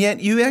 and yet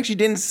you actually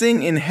didn't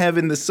sing In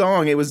Heaven, the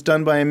song. It was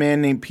done by a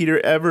man named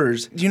Peter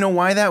Evers. Do you know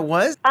why that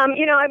was? I'm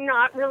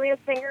not really a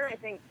singer. I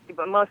think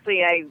but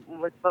mostly I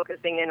was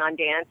focusing in on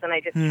dance, and I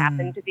just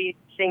happened to be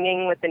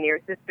singing with the Near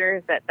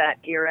Sisters at that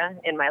era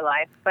in my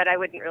life. But I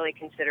wouldn't really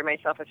consider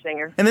myself a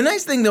singer. And the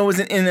nice thing, though,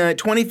 was in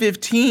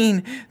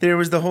 2015, there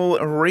was the whole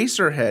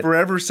Eraserhead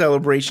Forever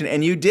celebration,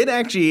 and you did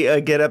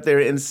actually get up there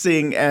and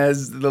sing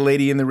as the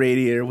Lady in the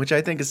Radiator, which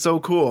I think is so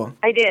cool.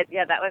 I did,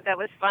 yeah. That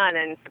was fun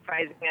and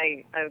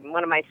surprising.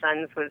 One of my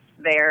sons was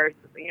there.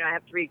 You know, I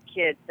have 3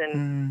 kids,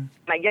 and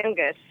my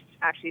youngest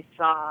actually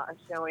saw a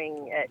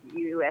showing at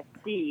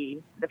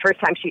USC the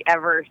first time she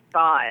ever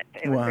saw it.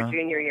 It was her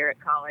junior year at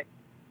college,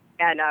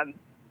 and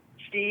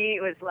she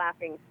was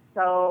laughing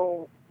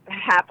so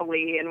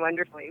happily and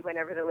wonderfully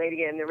whenever the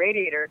Lady in the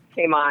Radiator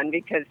came on,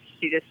 because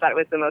she just thought it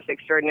was the most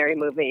extraordinary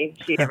movie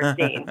she'd ever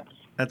seen.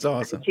 That's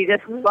awesome. She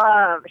just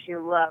loved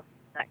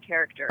that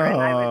character, and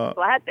I was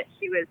glad that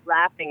she was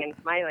laughing and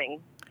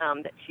smiling.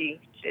 That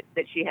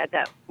she had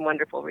that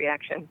wonderful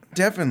reaction.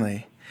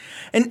 Definitely.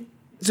 And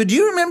so, do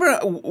you remember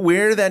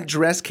where that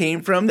dress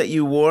came from that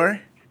you wore?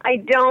 I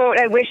don't.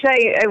 I wish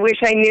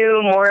I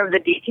knew more of the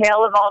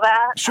detail of all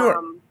that.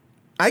 Sure.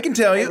 I can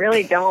tell you. I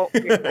really don't.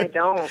 I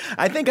don't.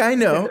 I think I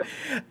know.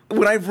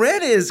 What I've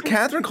read is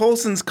Catherine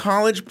Coulson's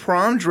college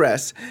prom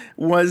dress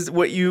was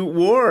what you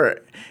wore.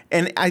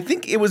 And I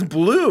think it was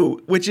blue,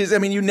 which is, I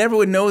mean, you never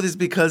would know this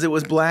because it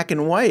was black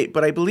and white,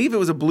 but I believe it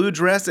was a blue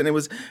dress, and it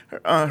was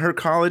her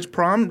college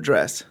prom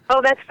dress.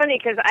 Oh, that's funny,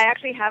 because I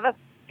actually have a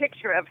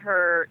picture of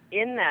her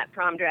in that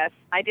prom dress.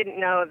 I didn't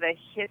know the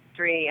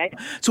history.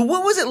 So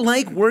what was it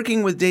like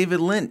working with David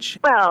Lynch?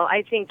 Well,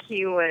 I think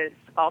he was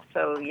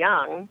also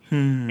young,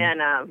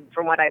 and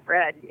from what I've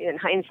read, in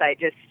hindsight,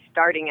 just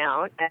starting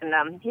out,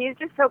 and he's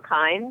just so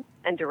kind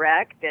and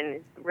direct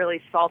and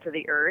really salt of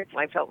the earth.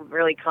 I felt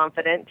really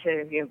confident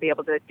to be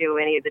able to do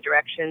any of the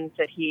directions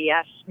that he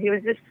asked. He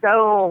was just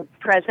so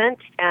present,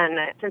 and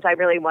since I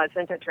really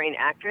wasn't a trained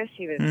actress,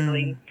 he was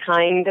really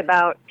kind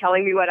about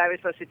telling me what I was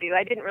supposed to do.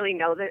 I didn't really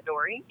know the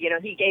story. You know,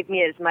 he gave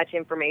me as much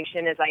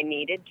information as I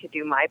needed to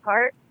do my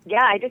part.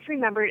 Yeah, I just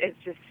remember it's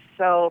just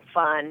so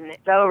fun,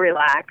 so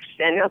relaxed,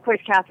 and of course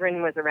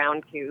Catherine was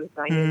around too,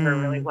 so I knew her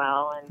really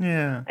well,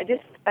 and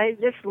I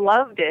just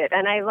loved it,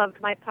 and I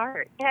loved my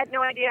part. I had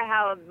no idea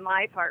how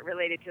my part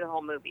related to the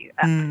whole movie,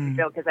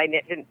 because I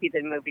didn't see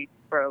the movie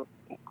for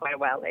quite a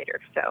while later.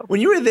 So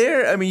when you were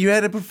there, I mean, you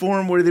had to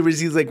perform where there was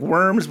these like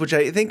worms, which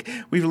I think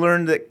we've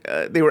learned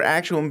that they were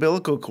actual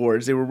umbilical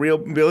cords. They were real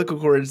umbilical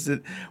cords.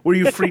 Were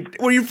you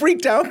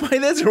freaked out by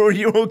this, or were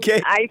you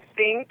okay? I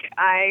think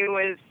I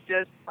was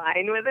just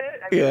fine with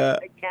it. I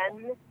mean,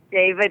 again,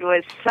 David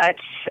was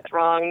such a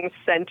strong,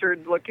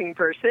 centered-looking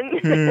person.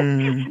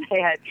 I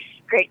had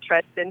great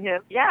trust in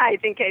him. Yeah, I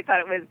think I thought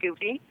it was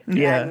goofy.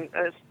 Yeah. And,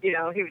 he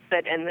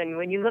said, and then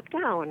when you look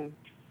down,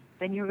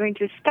 then you're going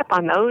to step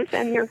on those,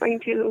 and you're going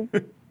to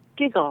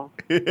giggle.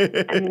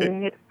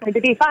 And it's going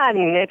to be fun.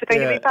 It's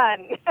going to be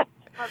fun.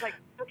 I was like,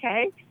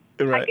 okay,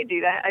 I could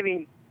do that. I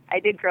mean, I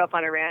did grow up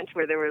on a ranch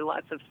where there were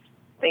lots of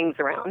things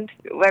around.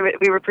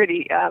 We were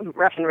pretty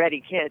rough and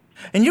ready kids.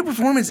 And your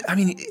performance, I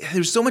mean,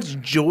 there's so much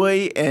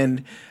joy,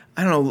 and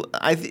I don't know,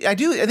 I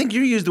think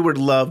you used the word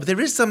love, but there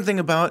is something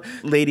about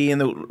Lady in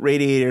the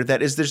Radiator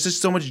there's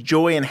just so much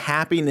joy and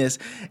happiness.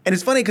 And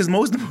it's funny because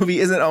most of the movie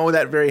isn't all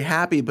that very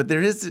happy, but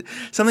there is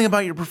something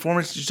about your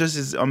performance that just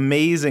is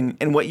amazing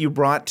and what you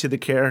brought to the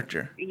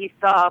character. You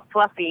saw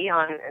Fluffy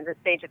on the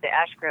stage at the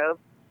Ash Grove,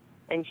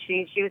 and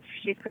she's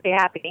pretty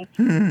happy.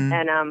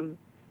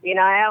 And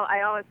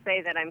I always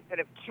say that I'm sort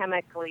of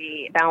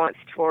chemically balanced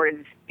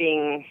towards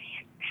being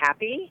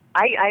happy.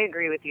 I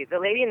agree with you. The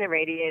Lady in the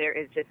Radiator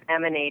is just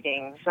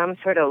emanating some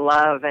sort of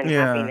love and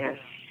happiness.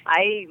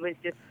 I was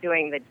just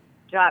doing the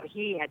job.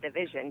 He had the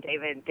vision.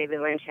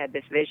 David Lynch had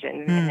this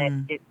vision,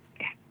 and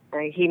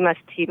he must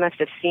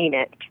have seen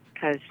it.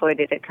 Because, boy,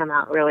 did it come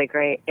out really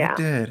great. Yeah. It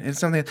did. It's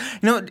something.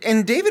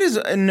 And David is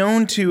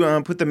known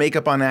to put the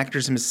makeup on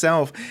actors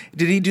himself.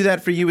 Did he do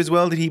that for you as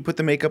well? Did he put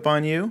the makeup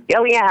on you?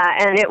 Oh, yeah,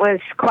 and it was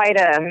quite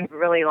a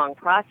really long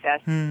process.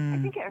 I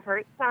think it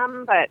hurt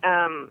some, but,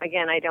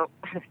 again, I don't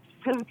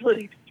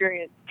really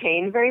experience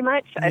pain very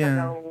much. I don't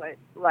know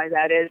why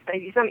that is.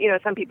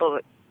 Some people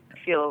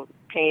feel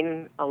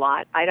pain a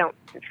lot. I don't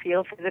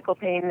feel physical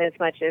pain as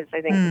much as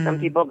I think some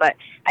people, but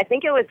I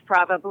think it was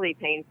probably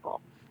painful.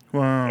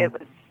 Wow. It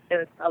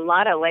was a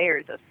lot of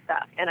layers of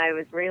stuff, and I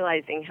was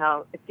realizing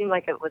how it seemed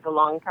like it was a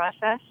long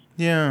process.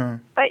 Yeah.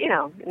 But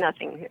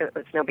nothing. It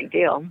was no big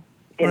deal.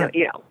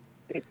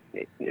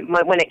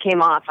 When it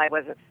came off, I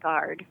wasn't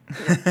scarred.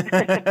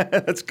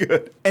 That's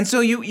good. And so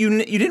you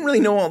didn't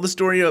really know all the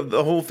story of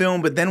the whole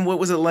film, but then what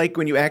was it like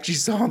when you actually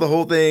saw the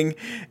whole thing?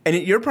 And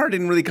your part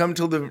didn't really come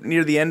till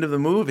near the end of the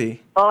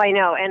movie. Oh, I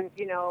know. And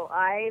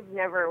I've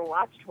never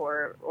watched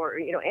horror or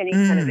any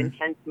kind of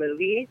intense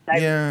movies.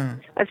 I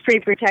was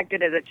pretty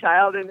protected as a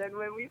child, and then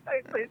when we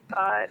finally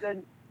saw it,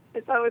 and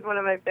I saw it with one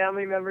of my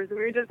family members, and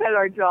we just had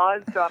our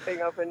jaws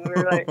dropping open. We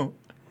were like,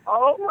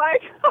 "Oh my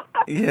God!"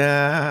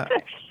 Yeah.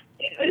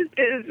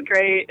 It was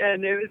great,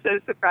 and it was so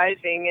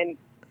surprising. And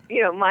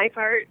my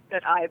part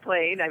that I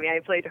played, I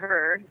played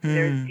her.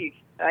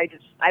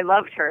 I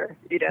loved her,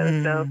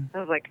 so I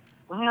was like,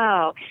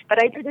 wow.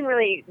 But I didn't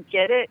really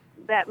get it,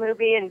 that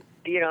movie, and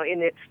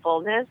in its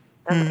fullness.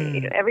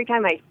 Every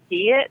time I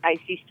see it, I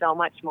see so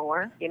much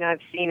more. I've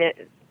seen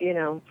it,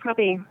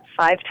 probably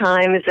 5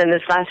 times, and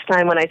this last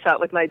time when I saw it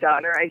with my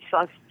daughter, I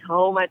saw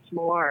so much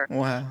more.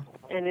 Wow.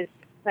 And it's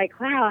like,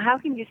 wow, how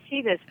can you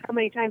see this so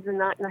many times and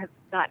not have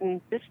gotten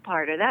this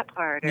part or that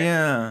part?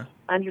 Or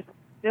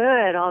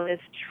understood all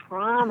this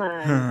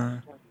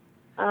trauma.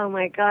 Oh,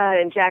 my God.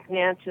 And Jack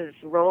Nance's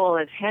role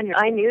as Henry.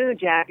 I knew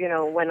Jack,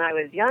 when I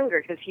was younger,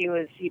 because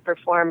he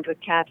performed with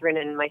Catherine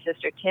and my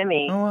sister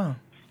Timmy. Oh, wow.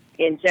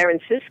 In San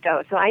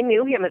Francisco. So I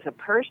knew him as a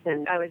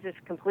person. I was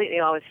just completely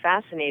always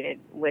fascinated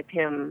with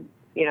him,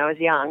 as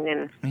young.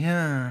 And,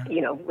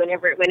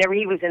 whenever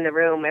he was in the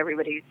room,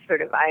 everybody's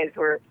sort of eyes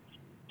were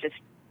just,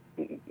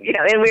 and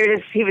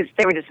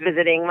they were just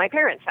visiting my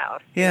parents'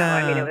 house.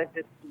 Yeah. It was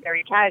just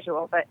very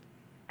casual, but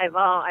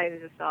I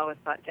just always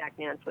thought Jack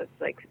Nance was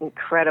like an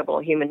incredible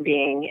human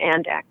being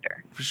and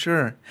actor. For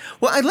sure.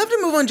 Well, I'd love to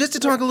move on just to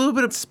talk a little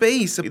bit of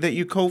Space that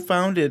you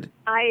co-founded.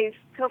 I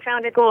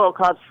co-founded a school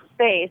called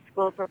Space,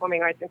 School of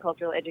Performing Arts and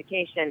Cultural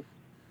Education.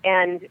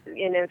 And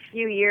in a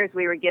few years,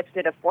 we were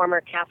gifted a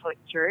former Catholic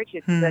church.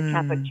 It's the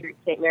Catholic Church,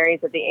 St.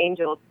 Mary's of the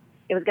Angels.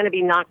 It was going to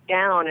be knocked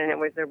down, and it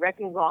was a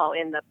wrecking ball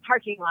in the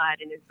parking lot,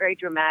 and it was very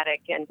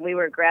dramatic. And we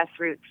were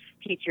grassroots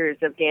teachers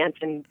of dance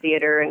and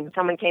theater, and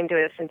someone came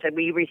to us and said,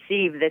 we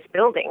receive this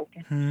building,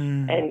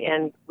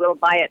 and we'll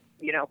buy it,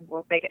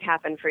 we'll make it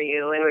happen for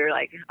you. And we were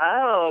like,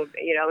 oh,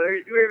 we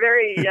were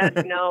very yes,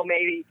 no,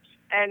 maybe.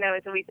 And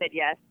so we said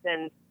yes.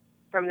 And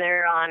from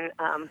there on,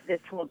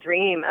 this whole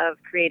dream of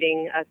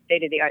creating a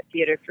state-of-the-art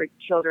theater for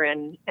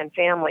children and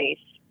families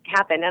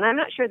happened. And I'm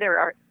not sure there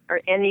are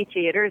any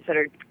theaters that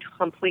are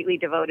completely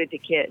devoted to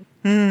kids.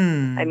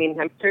 I mean,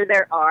 I'm sure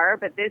there are,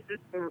 but this is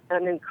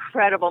an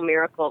incredible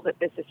miracle that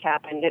this has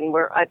happened. And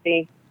we're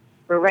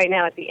right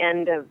now at the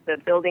end of the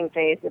building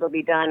phase. It'll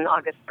be done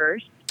August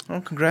 1st.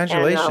 Oh,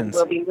 congratulations. And,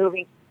 we'll be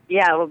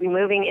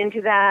moving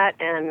into that,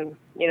 and,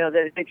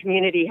 the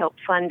community helped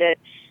fund it.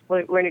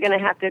 We're going to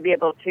have to be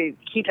able to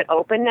keep it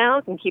open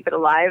now and keep it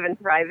alive and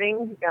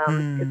thriving.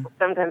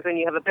 Sometimes when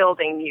you have a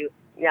building, you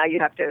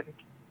have to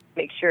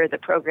make sure the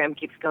program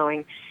keeps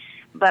going.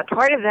 But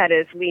part of that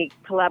is we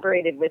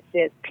collaborated with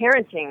this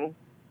parenting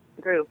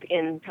group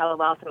in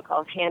Palo Alto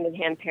called Hand in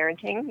Hand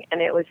Parenting,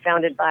 and it was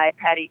founded by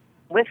Patty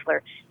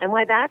Whistler. And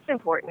why that's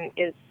important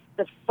is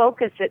the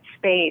focus at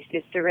Space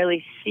is to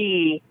really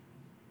see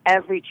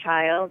every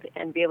child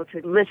and be able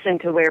to listen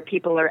to where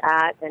people are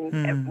at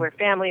and where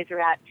families are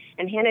at.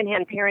 And Hand in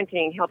Hand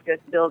Parenting helped us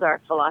build our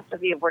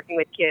philosophy of working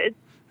with kids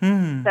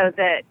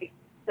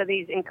so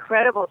these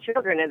incredible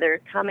children, and they're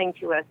coming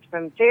to us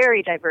from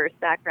very diverse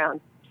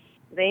backgrounds.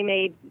 They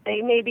may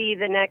be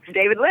the next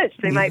David Lynch.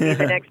 They might be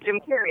the next Jim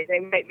Carrey. They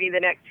might be the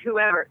next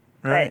whoever.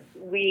 Right.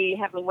 But we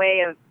have a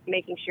way of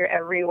making sure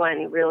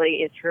everyone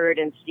really is heard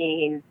and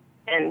seen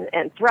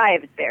and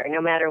thrives there,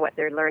 no matter what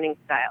their learning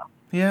style.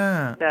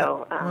 Yeah.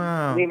 So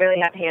wow. We really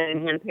have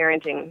hand-in-hand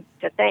parenting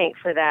to thank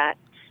for that.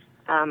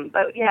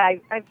 But yeah,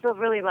 I feel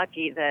really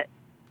lucky that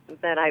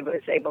I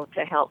was able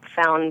to help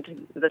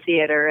found the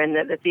theater, and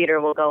that the theater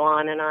will go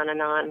on and on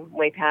and on,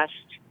 way past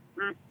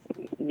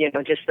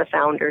just the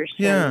founders.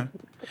 Yeah.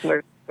 And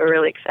we're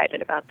really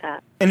excited about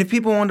that. And if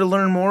people want to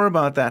learn more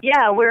about that?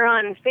 Yeah, we're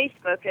on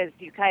Facebook as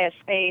Ukiah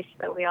Space,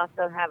 but we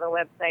also have a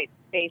website,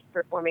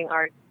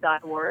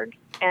 spaceperformingarts.org.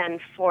 And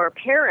for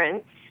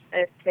parents,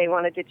 if they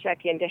wanted to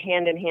check into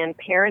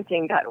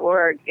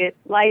handinhandparenting.org, it's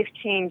a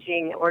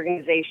life-changing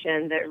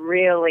organization that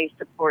really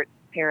supports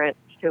parents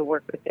to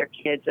work with their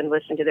kids and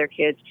listen to their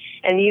kids.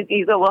 And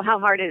you go, well, how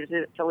hard is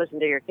it to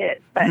listen to your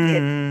kids? But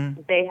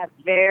they have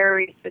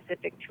very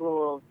specific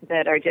tools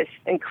that are just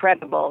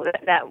incredible.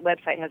 That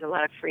website has a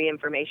lot of free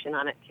information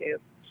on it, too.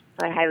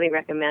 So I highly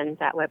recommend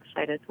that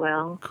website as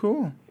well.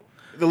 Cool.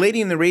 The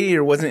Lady in the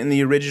Radiator wasn't in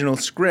the original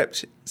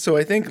script. So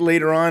I think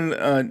later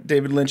on,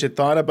 David Lynch had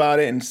thought about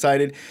it and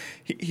decided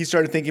he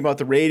started thinking about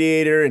the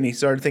radiator, and he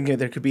started thinking that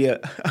there could be a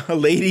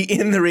lady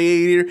in the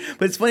radiator.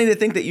 But it's funny to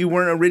think that you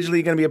weren't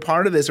originally going to be a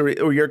part of this,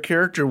 or your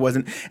character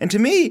wasn't. And to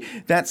me,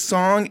 that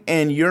song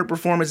and your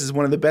performance is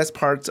one of the best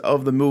parts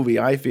of the movie,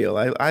 I feel.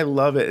 I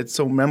love it. It's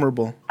so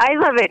memorable. I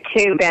love it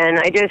too, Ben.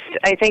 I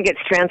think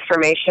it's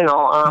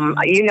transformational.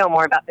 You know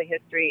more about the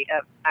history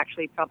of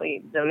actually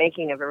probably the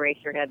making of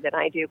Eraserhead than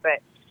I do,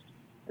 but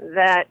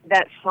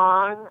that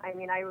song, I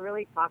mean, I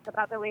really talk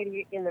about the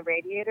Lady in the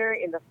Radiator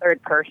in the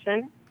third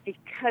person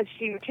because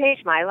she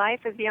changed my life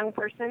as a young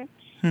person,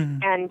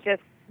 and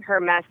just her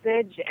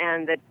message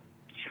and the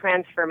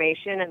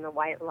transformation and the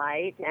white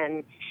light.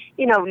 And,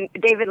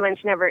 David Lynch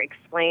never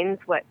explains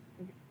what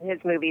his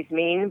movies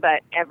mean,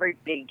 but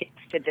everybody gets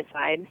to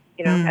decide,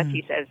 as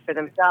he says, for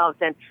themselves.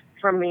 And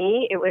for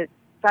me, it was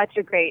such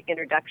a great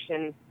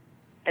introduction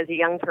as a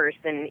young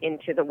person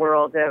into the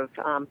world of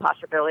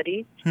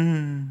possibilities.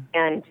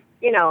 And,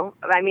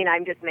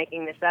 I'm just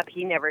making this up.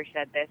 He never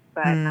said this,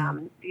 but,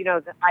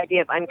 the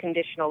idea of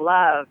unconditional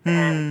love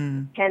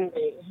and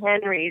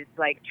Henry's,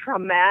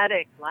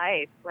 traumatic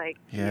life,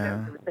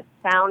 the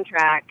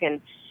soundtrack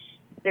and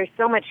there's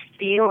so much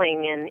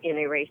feeling in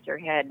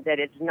Eraserhead that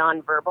it's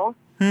nonverbal.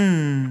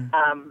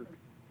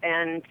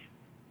 And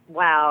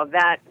wow,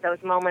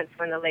 those moments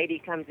when the lady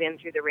comes in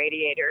through the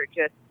radiator are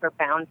just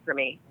profound for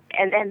me.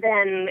 And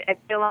then I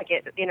feel like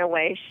it, in a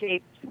way,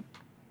 shaped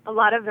a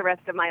lot of the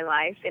rest of my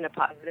life in a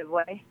positive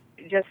way.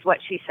 Just what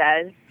she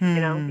says,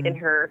 in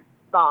her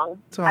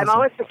song. Awesome. I'm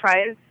always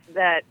surprised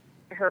that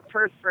her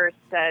first verse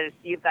says,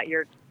 "You've got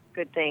your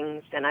good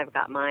things and I've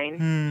got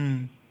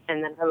mine."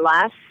 And then her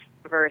last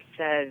verse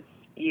says,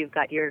 "You've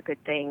got your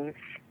good things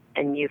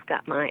and you've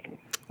got mine."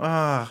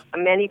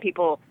 Many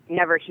people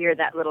never hear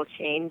that little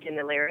change in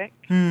the lyric.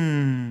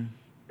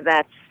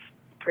 That's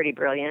pretty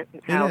brilliant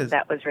how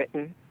that was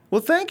written.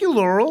 Well, thank you,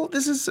 Laurel.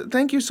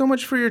 Thank you so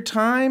much for your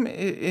time.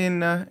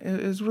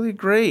 It was really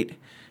great.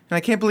 And I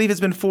can't believe it's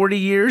been 40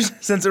 years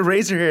since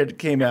Eraserhead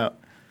came out.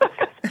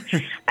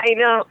 I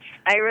know.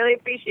 I really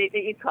appreciate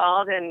that you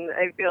called, and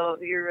I feel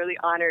you're really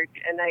honored.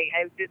 And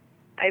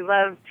I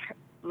love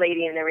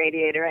Lady in the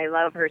Radiator. I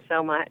love her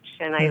so much,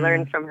 and I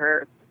learn from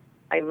her.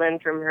 I learn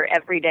from her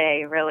every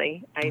day,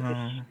 really.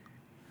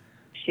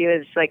 She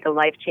was like a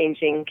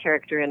life-changing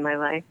character in my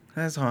life.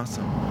 That's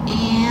awesome.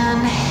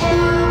 In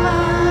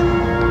heaven,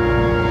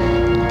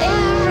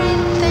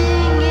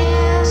 everything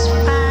is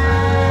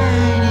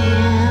fine.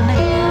 In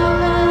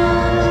heaven,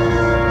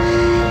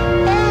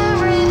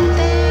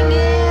 everything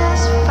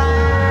is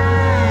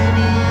fine.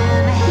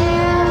 In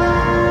heaven,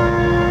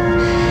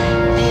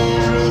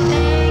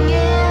 everything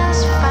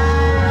is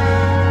fine.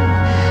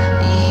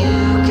 You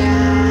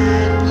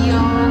got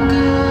your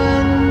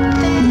good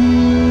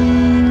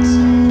things,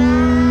 and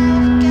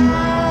I've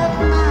got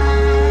mine.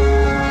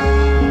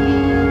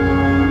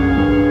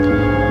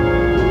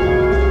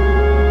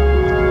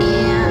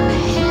 In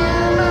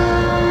heaven,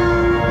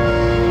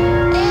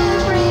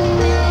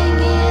 everything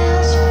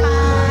is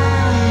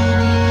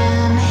fine.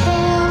 In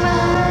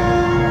heaven,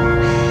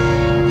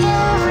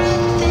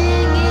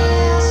 everything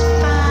is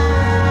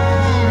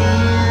fine.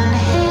 In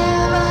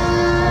heaven,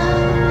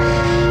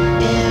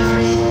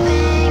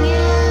 everything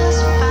is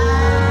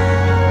fine.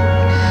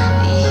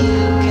 You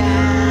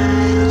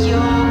got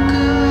your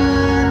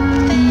good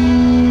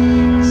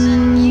things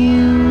and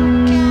you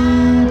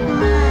got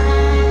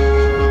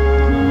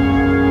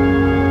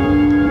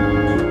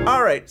mine.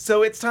 All right,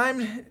 so it's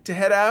time to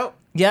head out.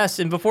 Yes,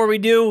 and before we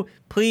do,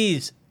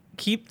 please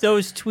keep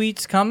those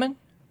tweets coming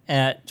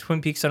at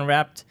Twin Peaks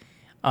Unwrapped.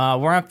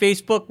 We're on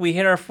Facebook. We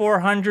hit our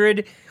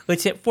 400.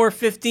 Let's hit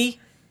 450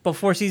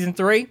 before season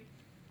 3.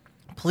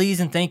 Please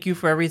and thank you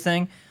for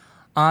everything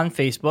on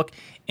Facebook.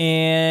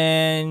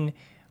 And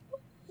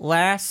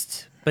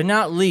last but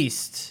not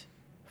least,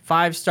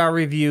 5-star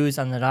reviews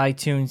on that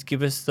iTunes.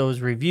 Give us those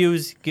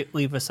reviews.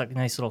 Leave us a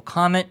nice little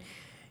comment.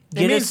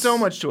 It means so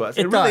much to us.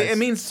 It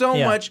means so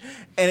much,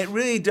 and it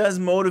really does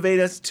motivate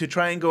us to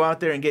try and go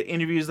out there and get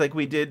interviews like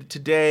we did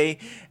today.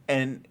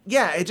 And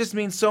yeah, it just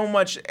means so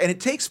much, and it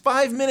takes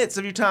 5 minutes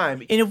of your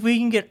time. And if we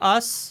can get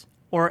us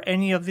or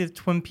any of the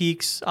Twin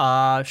Peaks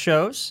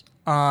shows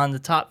on the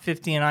top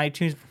 50 in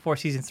iTunes before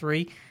season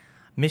 3,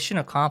 mission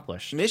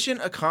accomplished. Mission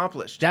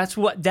accomplished.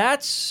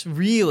 That's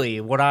really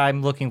what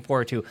I'm looking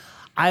forward to.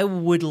 I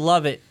would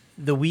love it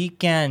the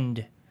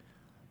weekend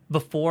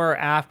before or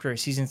after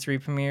season 3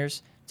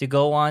 premieres to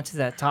go on to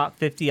that top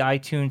 50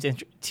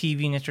 iTunes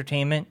TV and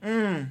entertainment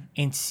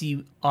and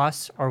see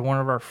us or one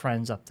of our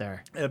friends up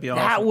there. That'd be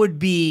awesome. That would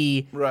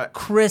be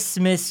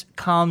Christmas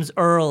comes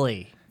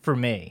early for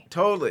me.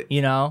 Totally.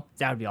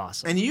 That would be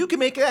awesome. And you can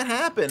make that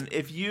happen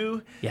if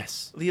you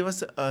leave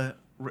us a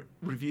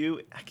review.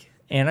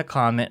 And a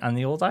comment on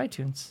the old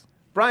iTunes.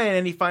 Brian,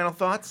 any final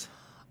thoughts?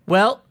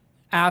 Well,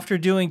 after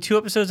doing 2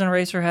 episodes on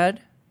Eraserhead,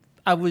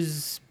 I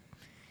was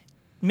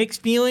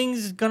mixed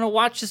feelings gonna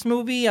watch this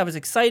movie. I was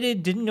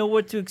excited, didn't know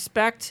what to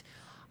expect.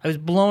 I was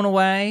blown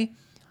away.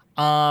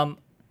 To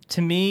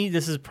me,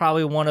 this is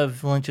probably one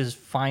of Lynch's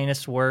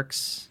finest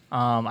works.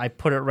 I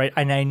put it right,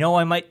 and I know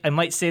I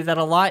might say that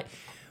a lot,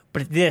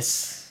 but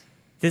this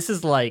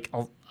is like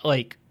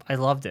I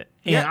loved it,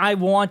 and I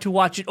want to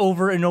watch it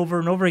over and over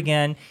and over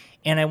again.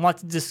 And I want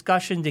the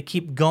discussion to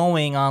keep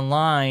going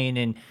online,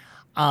 and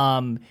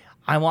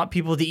I want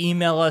people to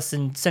email us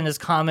and send us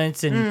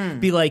comments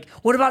and be like,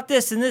 what about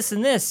this and this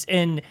and this?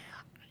 And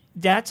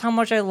that's how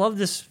much I love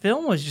this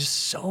film. It was just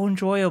so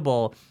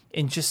enjoyable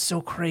and just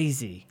so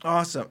crazy.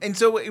 Awesome. And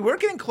so we're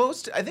getting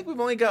close to, I think we've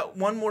only got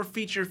one more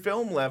feature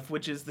film left,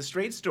 which is The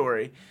Straight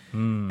Story.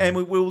 And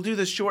we will do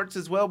the shorts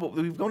as well, but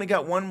we've only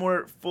got one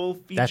more full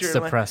feature. That's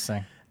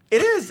depressing.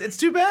 It is. It's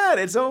too bad.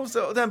 It's so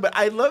done. But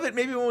I love it.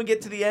 Maybe when we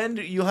get to the end,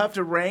 you'll have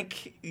to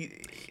rank.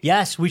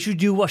 Yes, we should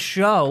do a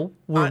show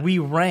where we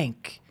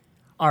rank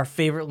our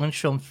favorite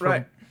Lynch films.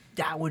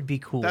 That would be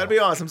cool. That'd be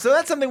awesome. So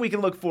that's something we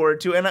can look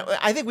forward to. And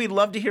I think we'd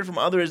love to hear from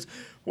others.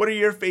 What are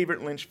your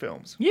favorite Lynch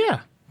films?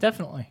 Yeah,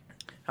 definitely.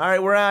 All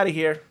right, we're out of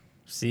here.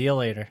 See you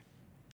later.